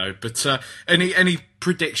lad though. But any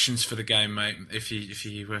predictions for the game, mate? If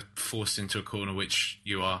you were forced into a corner, which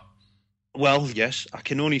you are. Well, yes, I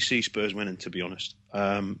can only see Spurs winning, to be honest.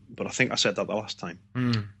 But I think I said that the last time.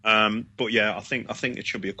 But yeah, I think it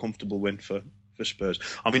should be a comfortable win for Spurs.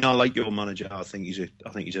 I mean, I like your manager. I think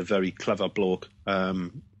he's a very clever bloke.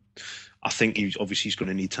 I think he's going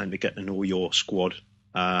to need time to get to know your squad,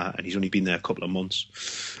 and he's only been there a couple of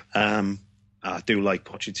months. I do like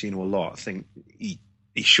Pochettino a lot. I think he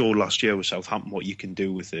showed last year with Southampton what you can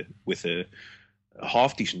do with a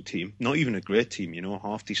half decent team, not even a great team, you know, a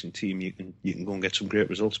half decent team. You can go and get some great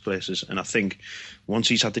results places. And I think once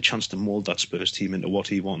he's had the chance to mould that Spurs team into what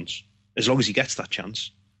he wants, as long as he gets that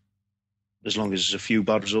chance, as long as a few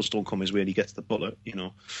bad results don't come his way and he gets the bullet, you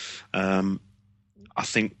know, I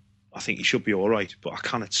think he should be all right. But I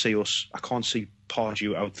can't see Pardew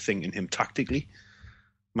outthinking him tactically.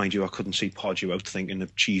 Mind you, I couldn't see Pardew outthinking a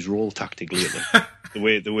cheese roll tactically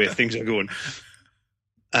at the way things are going.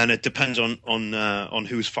 And it depends on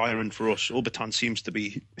who's firing for us. Obertan seems to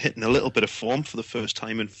be hitting a little bit of form for the first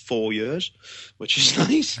time in 4 years, which is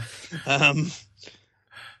nice.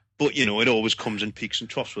 But, you know, it always comes in peaks and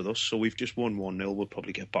troughs with us. So we've just won 1-0. We'll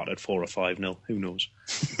probably get battered 4 or 5-0. Who knows?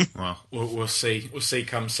 Well, we'll see. We'll see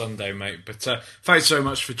come Sunday, mate. But thanks so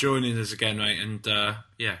much for joining us again, mate. And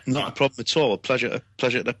yeah, not a problem at all. A pleasure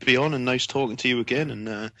to be on, and nice talking to you again.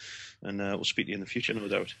 And we'll speak to you in the future, no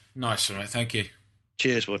doubt. Nice one, mate. Thank you.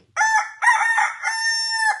 Cheers, bud.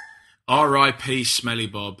 R.I.P. Smelly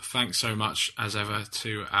Bob. Thanks so much, as ever,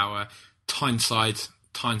 to our Tyneside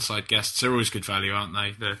guests. They're always good value, aren't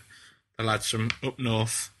they? The lads from up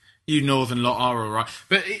north. You northern lot are all right.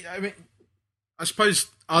 But, I mean, I suppose,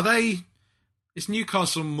 is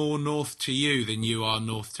Newcastle more north to you than you are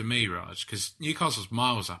north to me, Raj? Because Newcastle's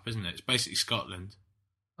miles up, isn't it? It's basically Scotland.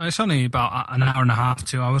 It's only about an hour and a half,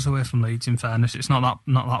 2 hours away from Leeds, in fairness. It's not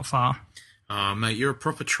that far. Oh, mate, you're a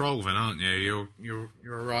proper troll then, aren't you? You're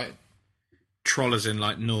a right troll, as in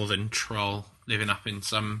like northern troll, living up in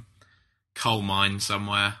some coal mine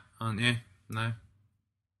somewhere, aren't you? No?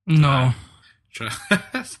 No.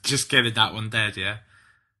 Just getting that one dead, yeah?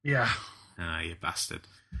 Yeah. Ah, you bastard.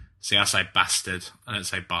 See, I say bastard. I don't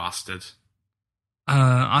say bastard.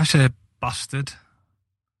 I say bastard.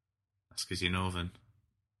 That's because you're northern.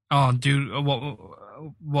 Oh,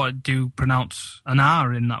 what do you pronounce an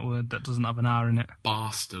R in that word that doesn't have an R in it?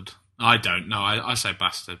 Bastard. I don't know. I say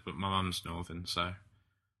bastard, but my mum's northern, so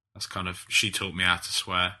that's kind of, she taught me how to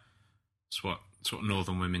swear. It's what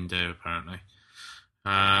northern women do, apparently.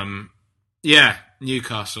 Yeah,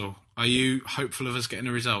 Newcastle. Are you hopeful of us getting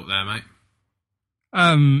a result there, mate?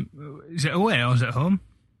 Is it away or is it home?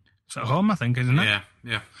 It's at home, I think, isn't it?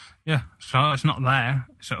 Yeah. Yeah, so it's not there.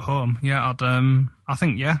 It's at home. Yeah,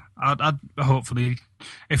 I'd hopefully,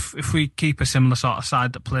 if we keep a similar sort of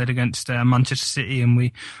side that played against Manchester City and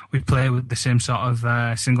we play with the same sort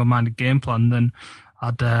of single-minded game plan, then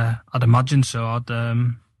I'd imagine so.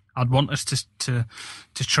 I'd want us to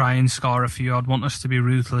try and score a few. I'd want us to be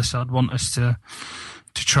ruthless. I'd want us to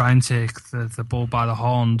try and take the bull by the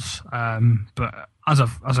horns. But as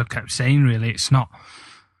I've kept saying, really, it's not.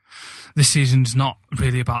 This season's not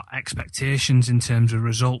really about expectations in terms of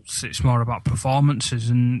results. It's more about performances,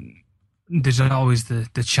 and there's always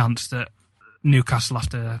the chance that Newcastle,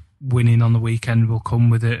 after winning on the weekend, will come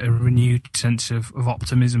with a renewed sense of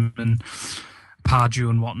optimism and Pardew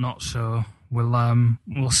and whatnot. So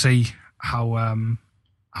we'll see how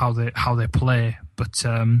they play, but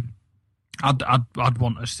I'd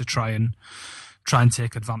want us to try and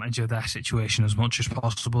take advantage of their situation as much as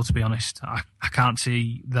possible, to be honest. I can't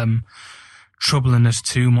see them troubling us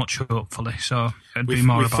too much, hopefully. So it'd be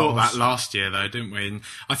more about us. We thought that last year, though, didn't we? And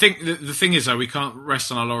I think the thing is, though, we can't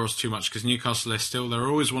rest on our laurels too much, because Newcastle they're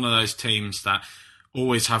always one of those teams that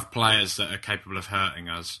always have players that are capable of hurting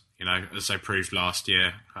us, as they proved last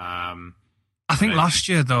year. I think last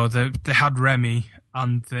year, though, they had Remy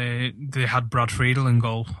and they had Brad Friedel in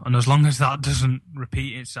goal. And as long as that doesn't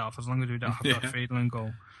repeat itself, as long as we don't have Brad Friedel in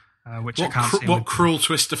goal, which I can't see. What cruel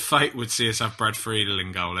twist of fate would see us have Brad Friedel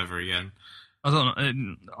in goal ever again? I don't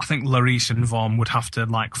know. I think Lloris and Vaughan would have to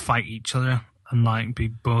fight each other and be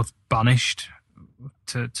both banished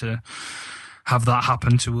to have that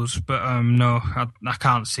happen to us. But no, I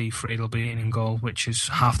can't see Friedel being in goal, which is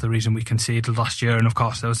half the reason we conceded last year. And of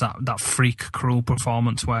course, there was that freak cruel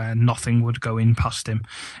performance where nothing would go in past him,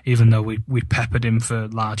 even though we peppered him for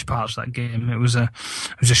large parts of that game. It was a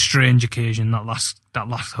strange occasion, that last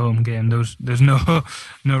home game. There's no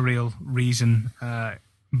real reason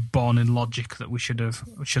born in logic that we should have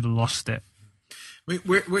lost it.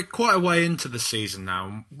 We're quite a way into the season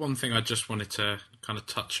now. One thing I just wanted to kind of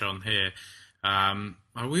touch on here.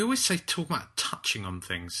 We always talk about touching on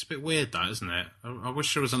things. It's a bit weird, that, isn't it? I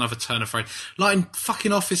wish there was another turn of phrase. Like in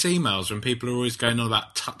fucking office emails when people are always going on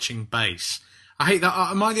about touching base. I hate that.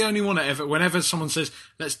 Am I the only one that whenever someone says,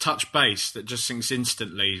 let's touch base, that just thinks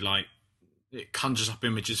instantly, it conjures up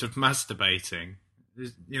images of masturbating?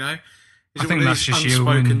 I think that's just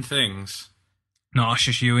unspoken things. No, it's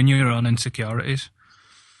just you and your own insecurities.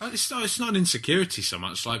 It's not an insecurity so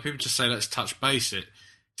much. People just say, let's touch base. It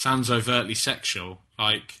sounds overtly sexual,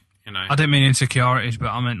 I didn't mean insecurities, but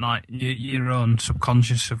I meant your own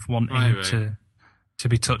subconscious of wanting to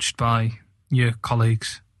be touched by your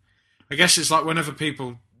colleagues. I guess it's whenever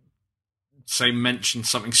people mention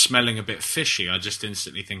something smelling a bit fishy, I just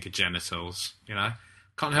instantly think of genitals.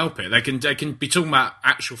 Can't help it. They can be talking about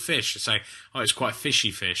actual fish and say, oh, it's quite fishy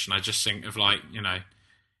fish, and I just think of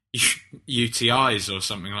UTIs or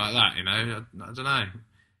something like that. I don't know.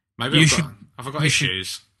 Maybe I've got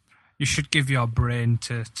issues. You should give your brain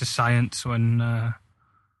to science when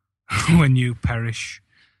when you perish,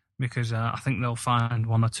 because I think they'll find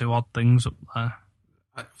one or two odd things up there.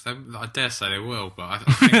 I dare say they will, but I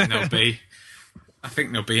think they'll be. I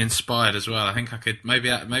think they'll be inspired as well. I think I could maybe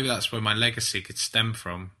that's where my legacy could stem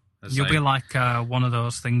from. You'll be like one of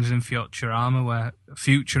those things in Futurama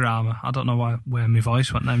I don't know where my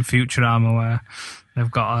voice went then. Futurama, where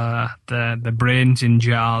they've got the brains in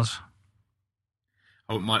jars.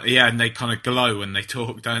 Oh, and they kind of glow when they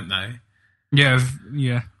talk, don't they? Yeah.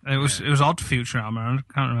 It was odd Futurama.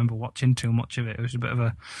 I can't remember watching too much of it. It was a bit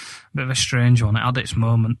of a strange one. It had its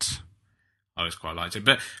moments. I always quite liked it.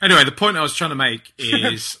 But anyway, the point I was trying to make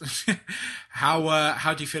is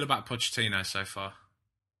how do you feel about Pochettino so far?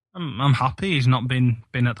 I'm happy. He's not been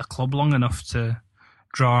at the club long enough to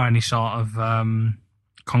draw any sort of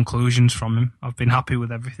conclusions from him. I've been happy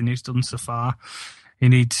with everything he's done so far. He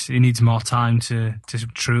needs more time to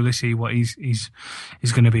truly see what he's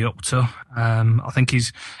going to be up to. I think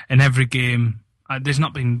he's in every game. There's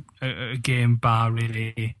not been a game bar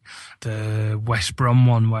really the West Brom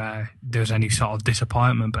one where there was any sort of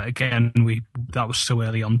disappointment. But again, that was so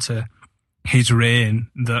early on to his reign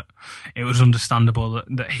that it was understandable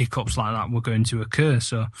that hiccups like that were going to occur.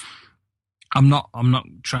 So I'm not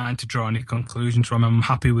trying to draw any conclusions from him. I'm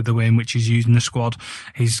happy with the way in which he's using the squad.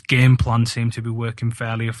 His game plan seemed to be working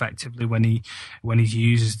fairly effectively when he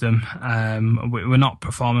uses them. We're not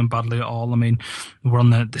performing badly at all. I mean, we're on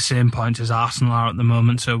the same point as Arsenal are at the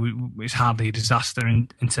moment, so it's hardly a disaster in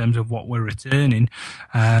terms of what we're returning.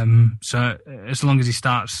 So as long as he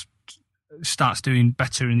starts doing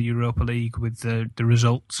better in the Europa League with the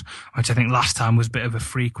results, which I think last time was a bit of a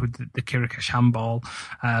freak with the Kirikesh handball.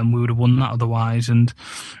 We would have won that otherwise. And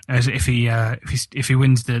as if he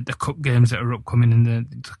wins the cup games that are upcoming in the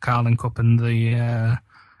Carling Cup and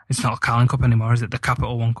it's not a Carling Cup anymore, is it? The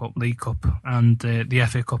Capital One Cup, League Cup, and the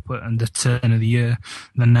FA Cup and the turn of the year,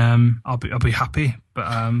 then I'll be happy.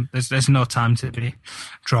 But there's no time to be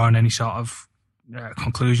drawing any sort of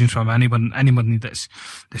conclusions from anybody that's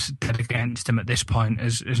dead against him at this point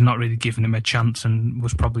has not really given him a chance and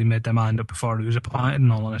was probably made their mind up before he was appointed,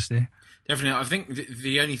 in all honesty. Definitely. I think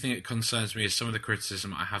the only thing that concerns me is some of the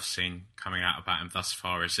criticism I have seen coming out about him thus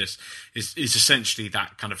far is essentially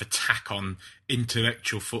that kind of attack on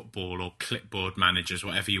intellectual football or clipboard managers,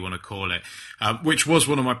 whatever you want to call it, which was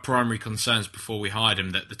one of my primary concerns before we hired him,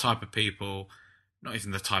 that the type of people, not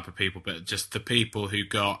even the type of people, but just the people who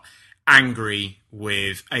got angry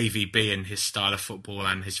with AVB and his style of football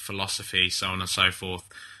and his philosophy, so on and so forth,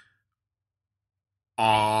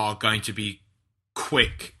 are going to be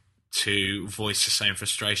quick to voice the same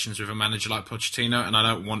frustrations with a manager like Pochettino, and I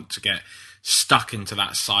don't want to get stuck into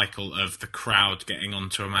that cycle of the crowd getting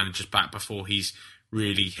onto a manager's back before he's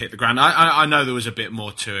really hit the ground. I know there was a bit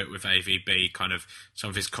more to it with AVB, kind of some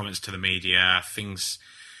of his comments to the media, things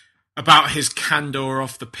about his candour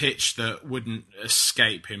off the pitch that wouldn't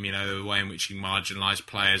escape him, the way in which he marginalised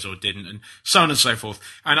players or didn't, and so on and so forth.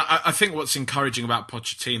 And I think what's encouraging about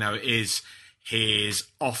Pochettino is his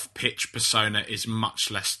off-pitch persona is much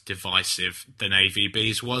less divisive than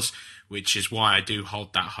AVB's was, which is why I do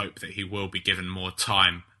hold that hope that he will be given more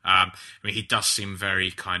time. He does seem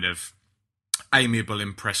very kind of amiable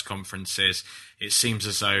in press conferences. It seems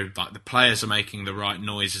as though the players are making the right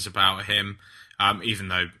noises about him, even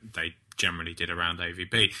though they generally did around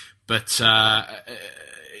AVB. But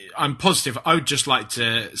I'm positive. I would just like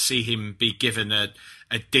to see him be given a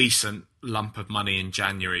decent lump of money in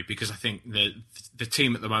January, because I think the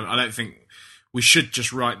team at the moment, I don't think we should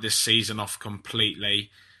just write this season off completely.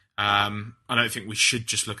 I don't think we should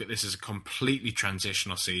just look at this as a completely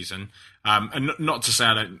transitional season. And not to say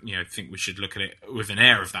I don't think we should look at it with an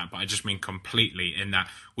air of that, but I just mean completely, in that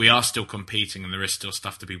we are still competing and there is still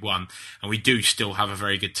stuff to be won. And we do still have a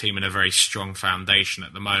very good team and a very strong foundation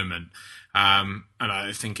at the moment. And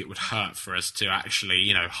I think it would hurt for us to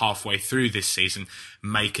actually, halfway through this season,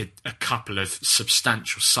 make a couple of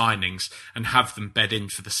substantial signings and have them bed in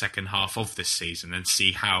for the second half of this season and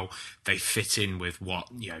see how they fit in with what,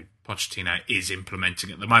 Pochettino is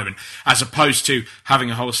implementing at the moment, as opposed to having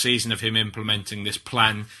a whole season of him implementing this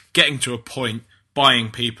plan, getting to a point, buying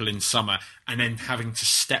people in summer, and then having to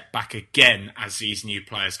step back again as these new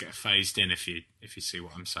players get phased in, if you see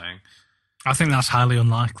what I'm saying. I think that's highly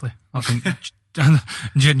unlikely. I think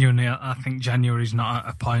genuinely, I think January is not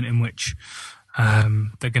a point in which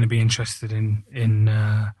they're going to be interested in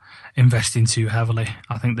investing too heavily.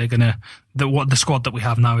 I think they're going to. The squad that we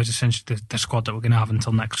have now is essentially the squad that we're going to have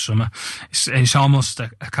until next summer. It's almost a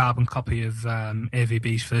carbon copy of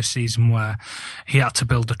AVB's first season, where he had to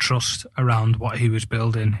build a trust around what he was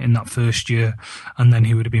building in that first year, and then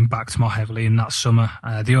he would have been backed more heavily in that summer.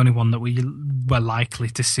 The only one that we were likely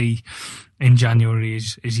to see in January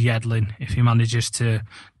is Yedlin, if he manages to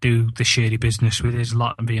do the shady business with his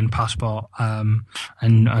Latvian passport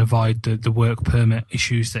and avoid the work permit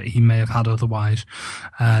issues that he may have had otherwise.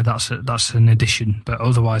 That's an addition, but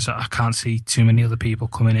otherwise I can't see too many other people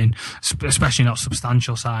coming in, especially not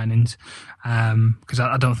substantial signings, because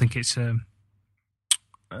I don't think it's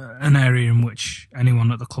an area in which anyone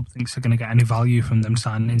at the club thinks they're going to get any value from them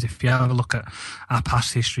signings. If you have a look at our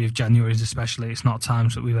past history of Januaries especially, it's not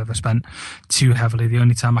times that we've ever spent too heavily. The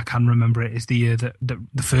only time I can remember it is the year that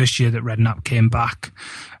the first year that Redknapp came back.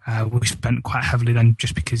 We spent quite heavily then,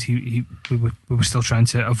 just because we were still trying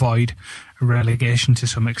to avoid relegation to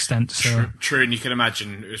some extent. So True, and you can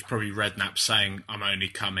imagine it was probably Redknapp saying, "I'm only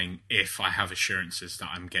coming if I have assurances that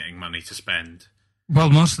I'm getting money to spend." Well,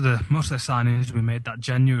 most of the signings we made that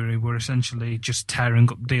January were essentially just tearing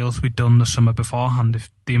up deals we'd done the summer beforehand. If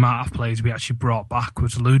the amount of players we actually brought back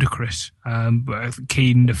was ludicrous.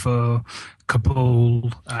 Keane, Defoe, Kabul,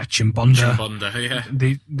 Chimbonda.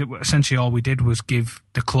 Yeah. Essentially all we did was give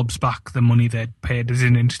the clubs back the money they'd paid us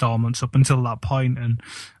in instalments up until that point, and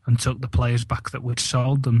took the players back that we'd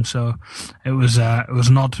sold them. So it was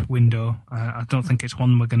an odd window. I don't think it's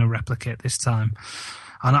one we're going to replicate this time.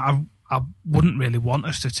 And I wouldn't really want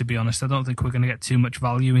us to be honest. I don't think we're going to get too much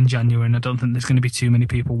value in January, and I don't think there's going to be too many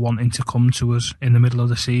people wanting to come to us in the middle of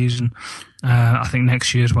the season. I think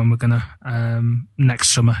next year is when we're going to, next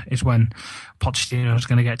summer is when Pochettino is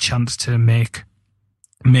going to get a chance to make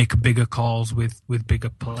bigger calls with bigger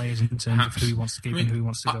players in terms of who he wants to keep and who he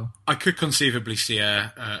wants to go. I could conceivably see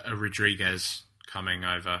a Rodriguez coming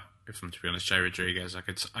over. If I'm to be honest, Jay Rodriguez, I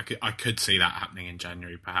could see that happening in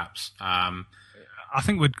January, perhaps. I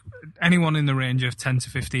think anyone in the range of 10 to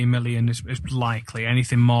 15 million is likely.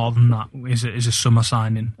 Anything more than that is a summer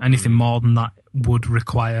signing. Anything more than that would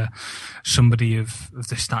require somebody of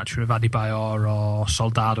the stature of Adebayor or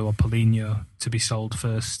Soldado or Paulinho to be sold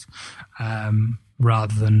first,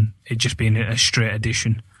 rather than it just being a straight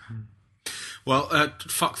addition. Well,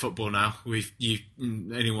 fuck football now.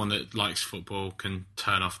 Anyone that likes football can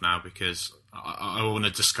turn off now, because I want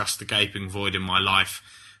to discuss the gaping void in my life.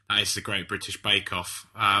 That is the Great British Bake Off.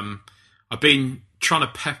 I've been trying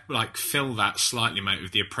to fill that slightly, mate,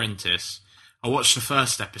 with The Apprentice. I watched the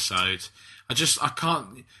first episode. The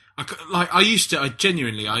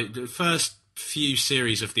first few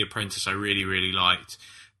series of The Apprentice I really, really liked.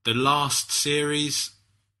 The last series,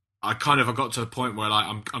 I got to a point where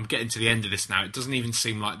I'm getting to the end of this now. It doesn't even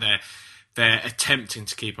seem like they're attempting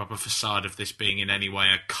to keep up a facade of this being in any way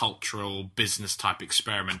a cultural business type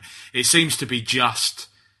experiment. It seems to be just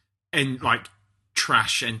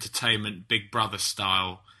trash entertainment, Big Brother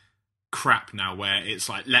style crap now, where it's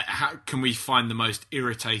like, how can we find the most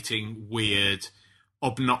irritating, weird,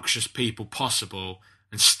 obnoxious people possible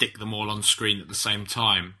and stick them all on screen at the same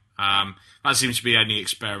time? That seems to be any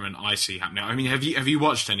experiment I see happening. I mean, have you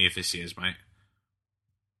watched any of this year's, mate?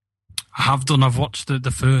 I have done. I've watched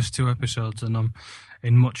the first 2 episodes, and I'm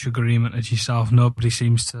in much agreement as yourself. Nobody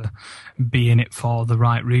seems to be in it for the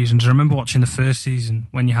right reasons. I remember watching the first season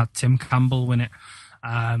when you had Tim Campbell win it,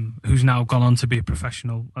 who's now gone on to be a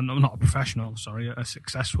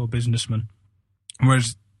successful businessman.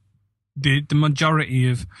 Whereas the majority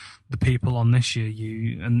of the people on this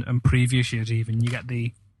year, and previous years even, you get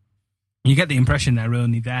the impression they're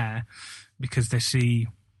only there because they see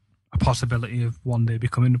a possibility of one day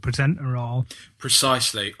becoming a presenter, or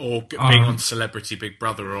precisely, or being on Celebrity Big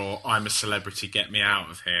Brother, or I'm a Celebrity, Get Me Out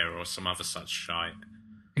of Here, or some other such shite.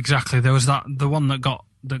 Exactly. There was the one that got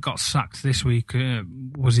sacked this week.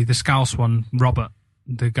 Was he the Scouse one? Robert,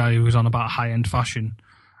 the guy who was on about high end fashion.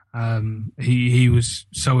 He was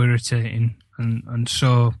so irritating and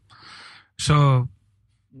so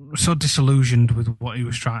disillusioned with what he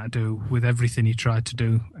was trying to do, with everything he tried to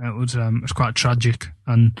do. It was quite tragic,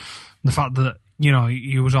 and the fact that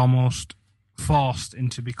he was almost forced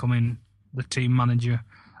into becoming the team manager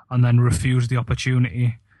and then refused the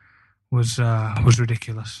opportunity was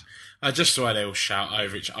ridiculous. Just the way they all shout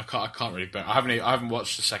over each other. I can't really. But I haven't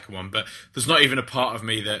watched the second one, but there's not even a part of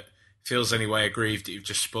me that feels any way aggrieved that you've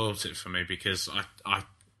just spoiled it for me, because I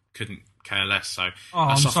couldn't care less. So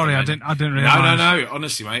I'm sorry, I didn't realise. No.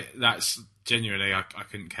 Honestly, mate, that's genuinely I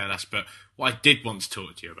couldn't care less. But what I did want to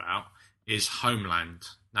talk to you about is Homeland.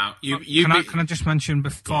 Now, can I just mention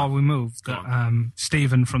before we move that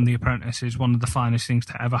Stephen from The Apprentice is one of the finest things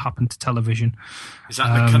to ever happen to television. Is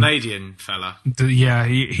that the Canadian fella? Yeah,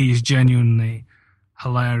 he's genuinely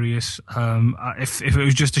hilarious. If it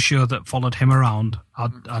was just a show that followed him around,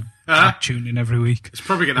 I'd tune in every week. It's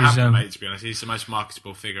probably going to happen, mate, to be honest. He's the most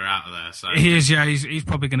marketable figure out of there. So. He is, yeah. He's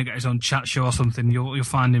probably going to get his own chat show or something. You'll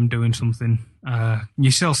find him doing something.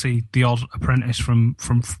 You still see the odd apprentice from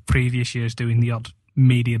previous years doing the odd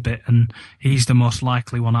media bit, and he's the most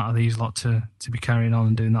likely one out of these lot to be carrying on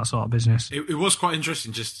and doing that sort of business. It was quite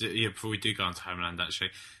interesting, just before we do go on to Homeland, actually.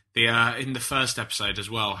 In the first episode as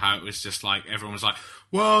well, how it was just like everyone was like,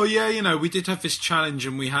 well, yeah, we did have this challenge,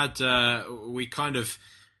 and we had we kind of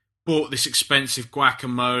bought this expensive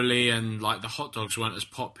guacamole, and like the hot dogs weren't as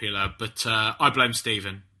popular, but I blame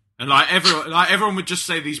Stephen. And everyone would just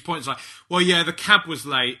say these points like, well, yeah, the cab was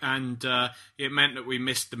late, and it meant that we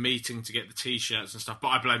missed the meeting to get the t-shirts and stuff, but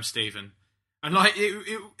I blame Stephen. And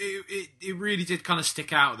it really did kind of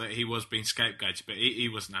stick out that he was being scapegoated, but he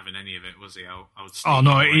wasn't having any of it, was he?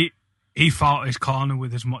 he fought his corner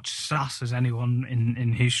with as much sass as anyone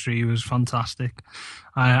in history. He was fantastic.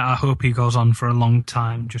 I hope he goes on for a long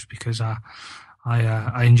time, just because I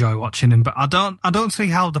enjoy watching him. But I don't see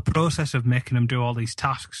how the process of making him do all these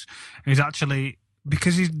tasks is actually,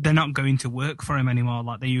 because they're not going to work for him anymore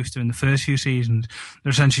like they used to in the first few seasons.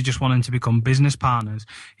 They're essentially just wanting to become business partners.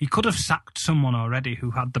 He could have sacked someone already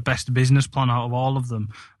who had the best business plan out of all of them,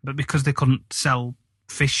 but because they couldn't sell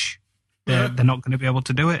fish, they're not going to be able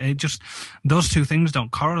to do it. It just, those two things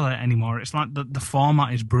don't correlate anymore. It's like the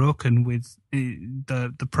format is broken with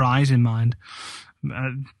the prize in mind.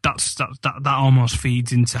 That almost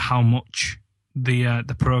feeds into how much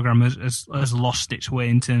the program has lost its way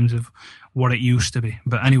in terms of what it used to be.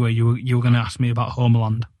 But anyway, you were going to ask me about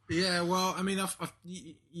Homeland. Yeah, well, I mean,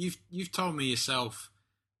 you've told me yourself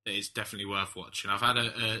that it's definitely worth watching. I've had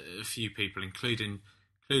a few people, including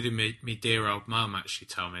me dear old mum, actually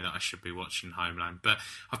tell me that I should be watching Homeland, but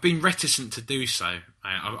I've been reticent to do so.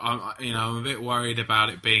 I'm a bit worried about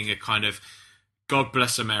it being a kind of God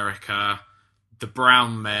bless America, the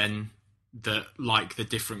brown men that like the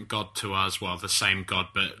different God to us, well, the same God,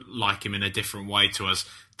 but like him in a different way to us,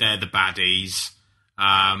 they're the baddies.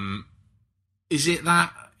 Is it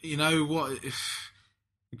that?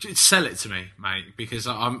 Sell it to me, mate, because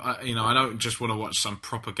I don't just want to watch some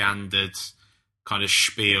propagandaed kind of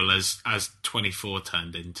spiel as 24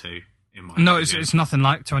 turned into. It's nothing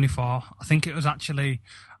like 24. I think it was actually.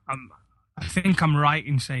 I think I'm right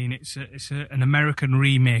in saying it's an American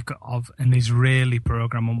remake of an Israeli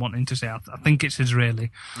program. I'm wanting to say I think it's Israeli.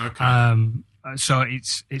 Okay. So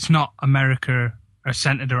it's not America or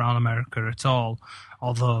centered around America at all.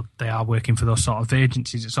 Although they are working for those sort of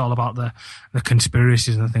agencies, it's all about the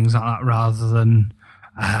conspiracies and things like that, rather than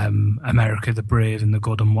America the brave and the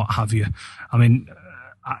good and what have you. I mean,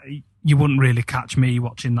 you wouldn't really catch me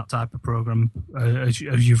watching that type of program, as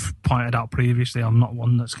you've pointed out previously. I'm not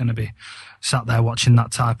one that's going to be sat there watching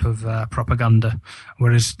that type of propaganda.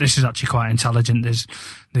 Whereas this is actually quite intelligent.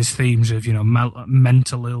 There's themes of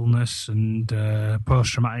mental illness and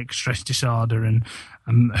post-traumatic stress disorder and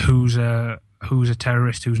who's a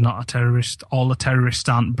terrorist, who's not a terrorist. All the terrorists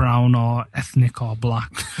aren't brown or ethnic or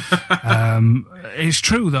black. It's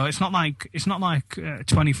true though. It's not like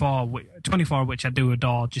 24, which I do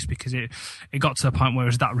adore, just because it got to the point where it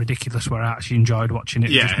was that ridiculous where I actually enjoyed watching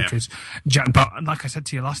it. Because Jack Bauer, like I said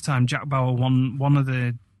to you last time, Jack Bauer one of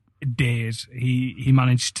the days he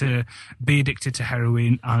managed to be addicted to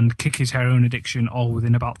heroin and kick his heroin addiction all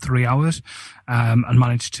within about 3 hours, and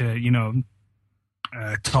managed to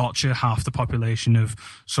torture half the population of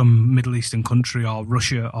some Middle Eastern country or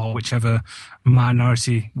Russia or whichever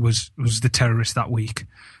minority was the terrorist that week.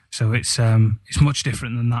 So it's much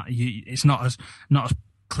different than that. It's not as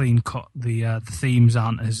clean cut. The themes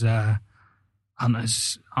aren't as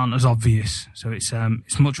obvious. So it's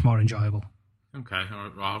much more enjoyable. Okay, all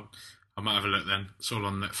right, well, I might have a look then. It's all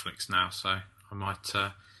on Netflix now, so I might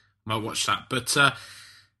watch that. But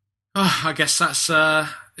I guess that's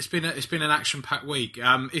it's been an action-packed week.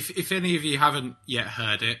 If any of you haven't yet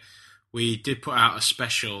heard it, we did put out a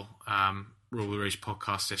special Rule the Roost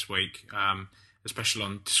podcast this week, a special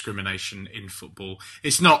on discrimination in football.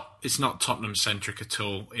 It's not Tottenham centric at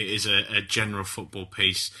all. It is a general football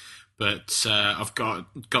piece, but I've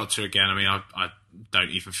got to again. I mean, I don't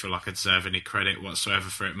even feel like I deserve any credit whatsoever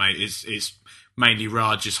for it, mate. It's mainly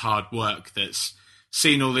Raj's hard work that's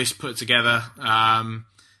seen all this put together.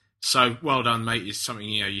 So well done, mate. It's something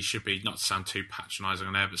you should be, not to sound too patronising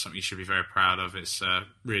on there, but something you should be very proud of. It's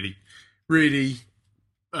really, really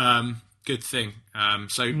good thing.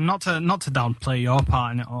 So not to downplay your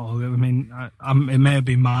part in it all. I mean, it may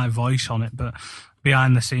be my voice on it, but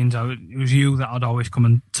behind the scenes, it was you that I'd always come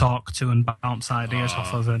and talk to and bounce ideas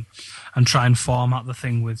off of and try and format the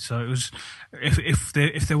thing with. So it was,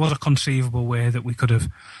 if there was a conceivable way that we could have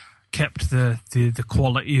kept the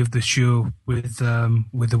quality of the show with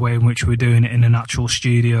the way in which we're doing it in an actual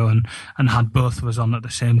studio and had both of us on at the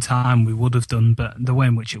same time, we would have done. But the way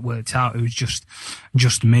in which it worked out, it was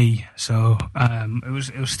just me. So it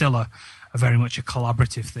was still a very much a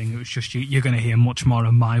collaborative thing. It was just you're going to hear much more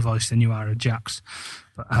of my voice than you are of Jack's.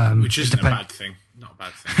 But, which isn't a bad thing. Not a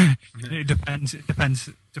bad thing. It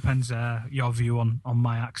depends your view on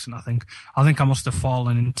my accent. I think I must have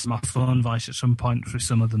fallen into my phone voice at some point for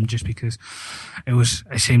some of them, just because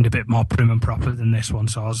it seemed a bit more prim and proper than this one.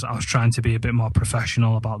 So I was trying to be a bit more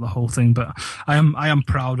professional about the whole thing. But I am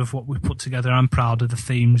proud of what we put together. I'm proud of the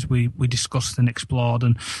themes we discussed and explored,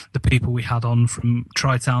 and the people we had on, from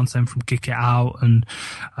Troy Townsend from Kick It Out, and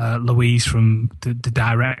Louise from the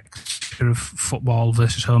Direct. director of football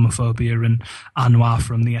versus homophobia, and Anwar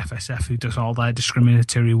from the FSF, who does all their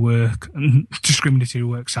discriminatory work. And discriminatory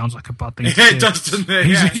work sounds like a bad thing to say. It does, doesn't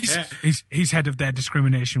it? He's head of their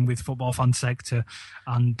discrimination with Football Fan Sector,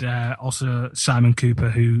 and also Simon Cooper,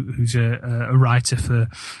 who's a writer for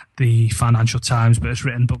the Financial Times, but has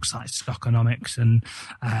written books like Stockonomics and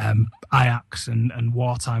Ajax and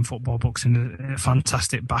wartime football books, and a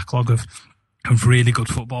fantastic backlog of really good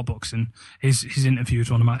football books. And his interview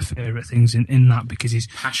is one of my favourite things in that, because he's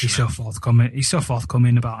so forthcoming. He's so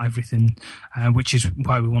forthcoming about everything, which is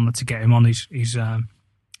why we wanted to get him on. He's a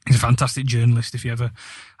fantastic journalist. If you ever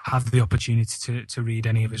have the opportunity to read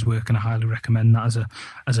any of his work, and I highly recommend that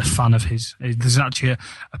as a fan of his. There's actually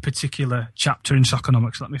a particular chapter in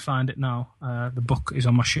Soccernomics. Let me find it now. The book is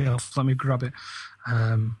on my shelf. Let me grab it.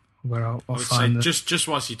 Where I'll find it. Just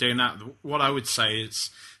whilst you're doing that, what I would say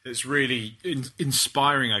is it's really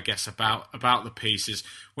inspiring, I guess, about the piece is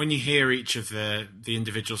when you hear each of the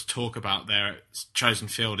individuals talk about their chosen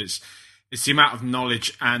field. It's the amount of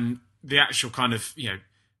knowledge and the actual kind of, you know,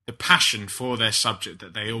 the passion for their subject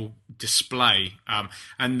that they all display,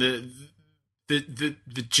 and the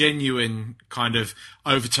genuine kind of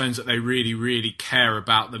overtones that they really, really care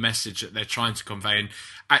about the message that they're trying to convey, and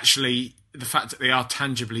actually the fact that they are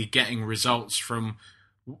tangibly getting results from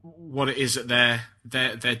what it is that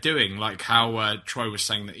they're doing. Like how Troy was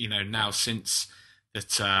saying that, you know, now since that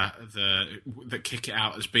the Kick It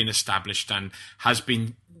Out has been established and has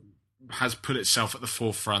put itself at the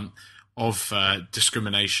forefront of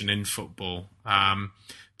discrimination in football.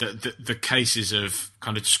 The cases of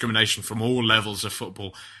kind of discrimination from all levels of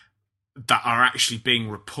football that are actually being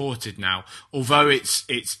reported now, although it's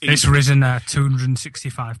risen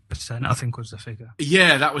 265%, I think was the figure.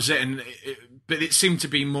 Yeah, that was it. But it seemed to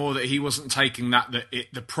be more that he wasn't taking that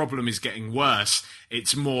the problem is getting worse.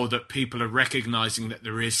 It's more that people are recognising that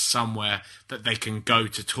there is somewhere that they can go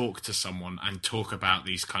to talk to someone and talk about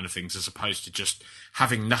these kind of things, as opposed to just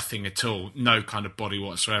having nothing at all, no kind of body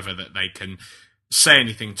whatsoever that they can say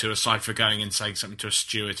anything to, aside for going and saying something to a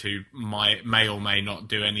steward who may or may not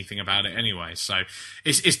do anything about it anyway. So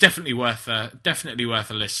it's definitely worth a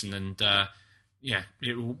listen. And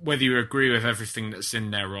whether you agree with everything that's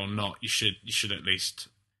in there or not, you should at least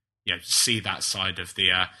see that side of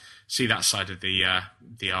the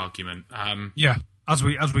argument. As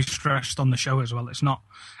we stressed on the show as well, it's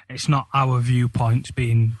not our viewpoints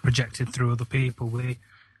being projected through other people.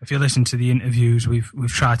 If you listen to the interviews, we've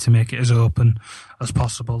tried to make it as open as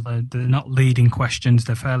possible. They're not leading questions;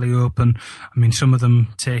 they're fairly open. I mean, some of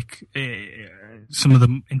them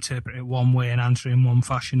interpret it one way and answer in one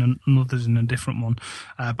fashion, and others in a different one.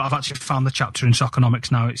 But I've actually found the chapter in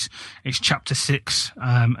Soccernomics now. It's chapter 6,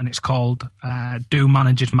 and it's called "Do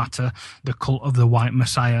Managers Matter? The Cult of the White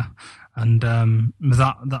Messiah." And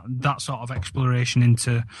that sort of exploration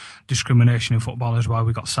into discrimination in football is why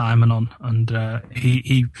we got Simon on, and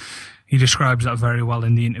he describes that very well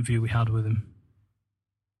in the interview we had with him.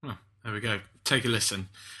 Oh, there we go. Take a listen.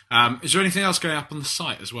 Is there anything else going up on the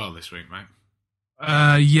site as well this week, mate?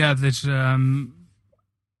 There's I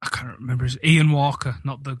can't remember. It's Ian Walker,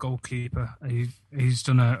 not the goalkeeper. He's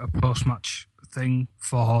done a post-match thing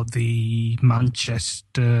for the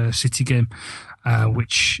Manchester City game,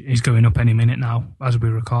 which is going up any minute now as we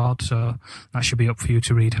record, so that should be up for you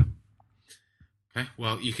to read. Okay,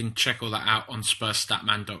 well, you can check all that out on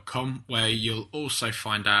SpursStatman.com, where you'll also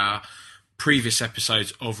find our previous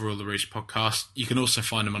episodes of Rule the Roost podcast. You can also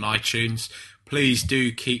find them on iTunes. Please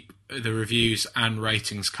do keep the reviews and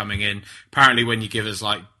ratings coming in. Apparently when you give us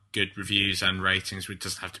like good reviews and ratings, it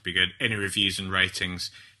doesn't have to be good, any reviews and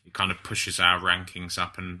ratings, it kind of pushes our rankings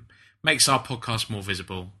up and makes our podcast more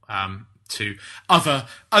visible to other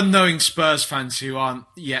unknowing Spurs fans who aren't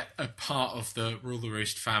yet a part of the Rule the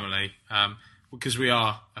Roost family, because we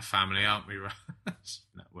are a family, aren't we?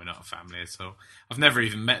 No, we're not a family at all. I've never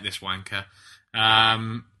even met this wanker.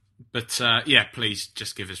 But please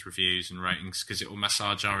just give us reviews and ratings, because it will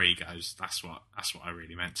massage our egos. That's what I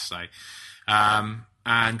really meant to say.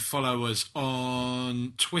 And follow us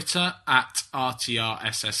on Twitter at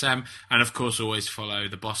RTRSSM, and of course always follow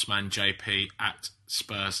the bossman JP at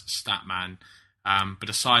Spurs Statman. But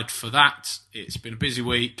aside for that, it's been a busy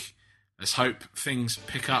week. Let's hope things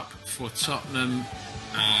pick up for Tottenham.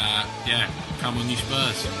 Come on, you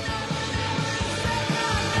Spurs.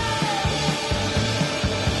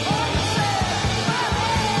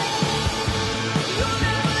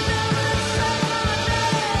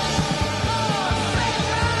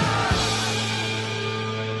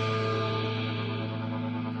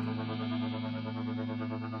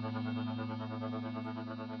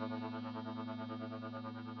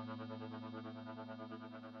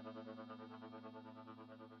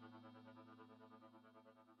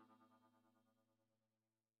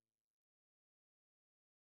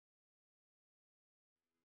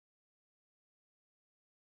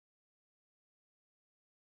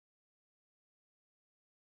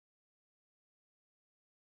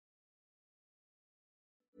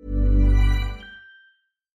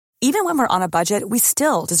 Even when we're on a budget, we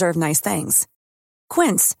still deserve nice things.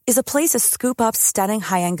 Quince is a place to scoop up stunning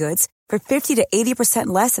high-end goods for 50 to 80%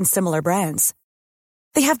 less than similar brands.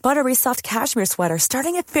 They have buttery soft cashmere sweaters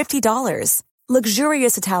starting at $50,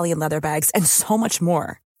 luxurious Italian leather bags, and so much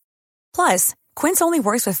more. Plus, Quince only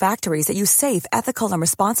works with factories that use safe, ethical, and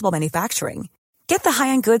responsible manufacturing. Get the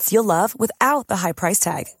high-end goods you'll love without the high price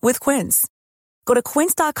tag with Quince. Go to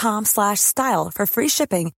quince.com/style for free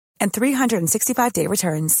shipping and 365-day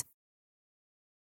returns.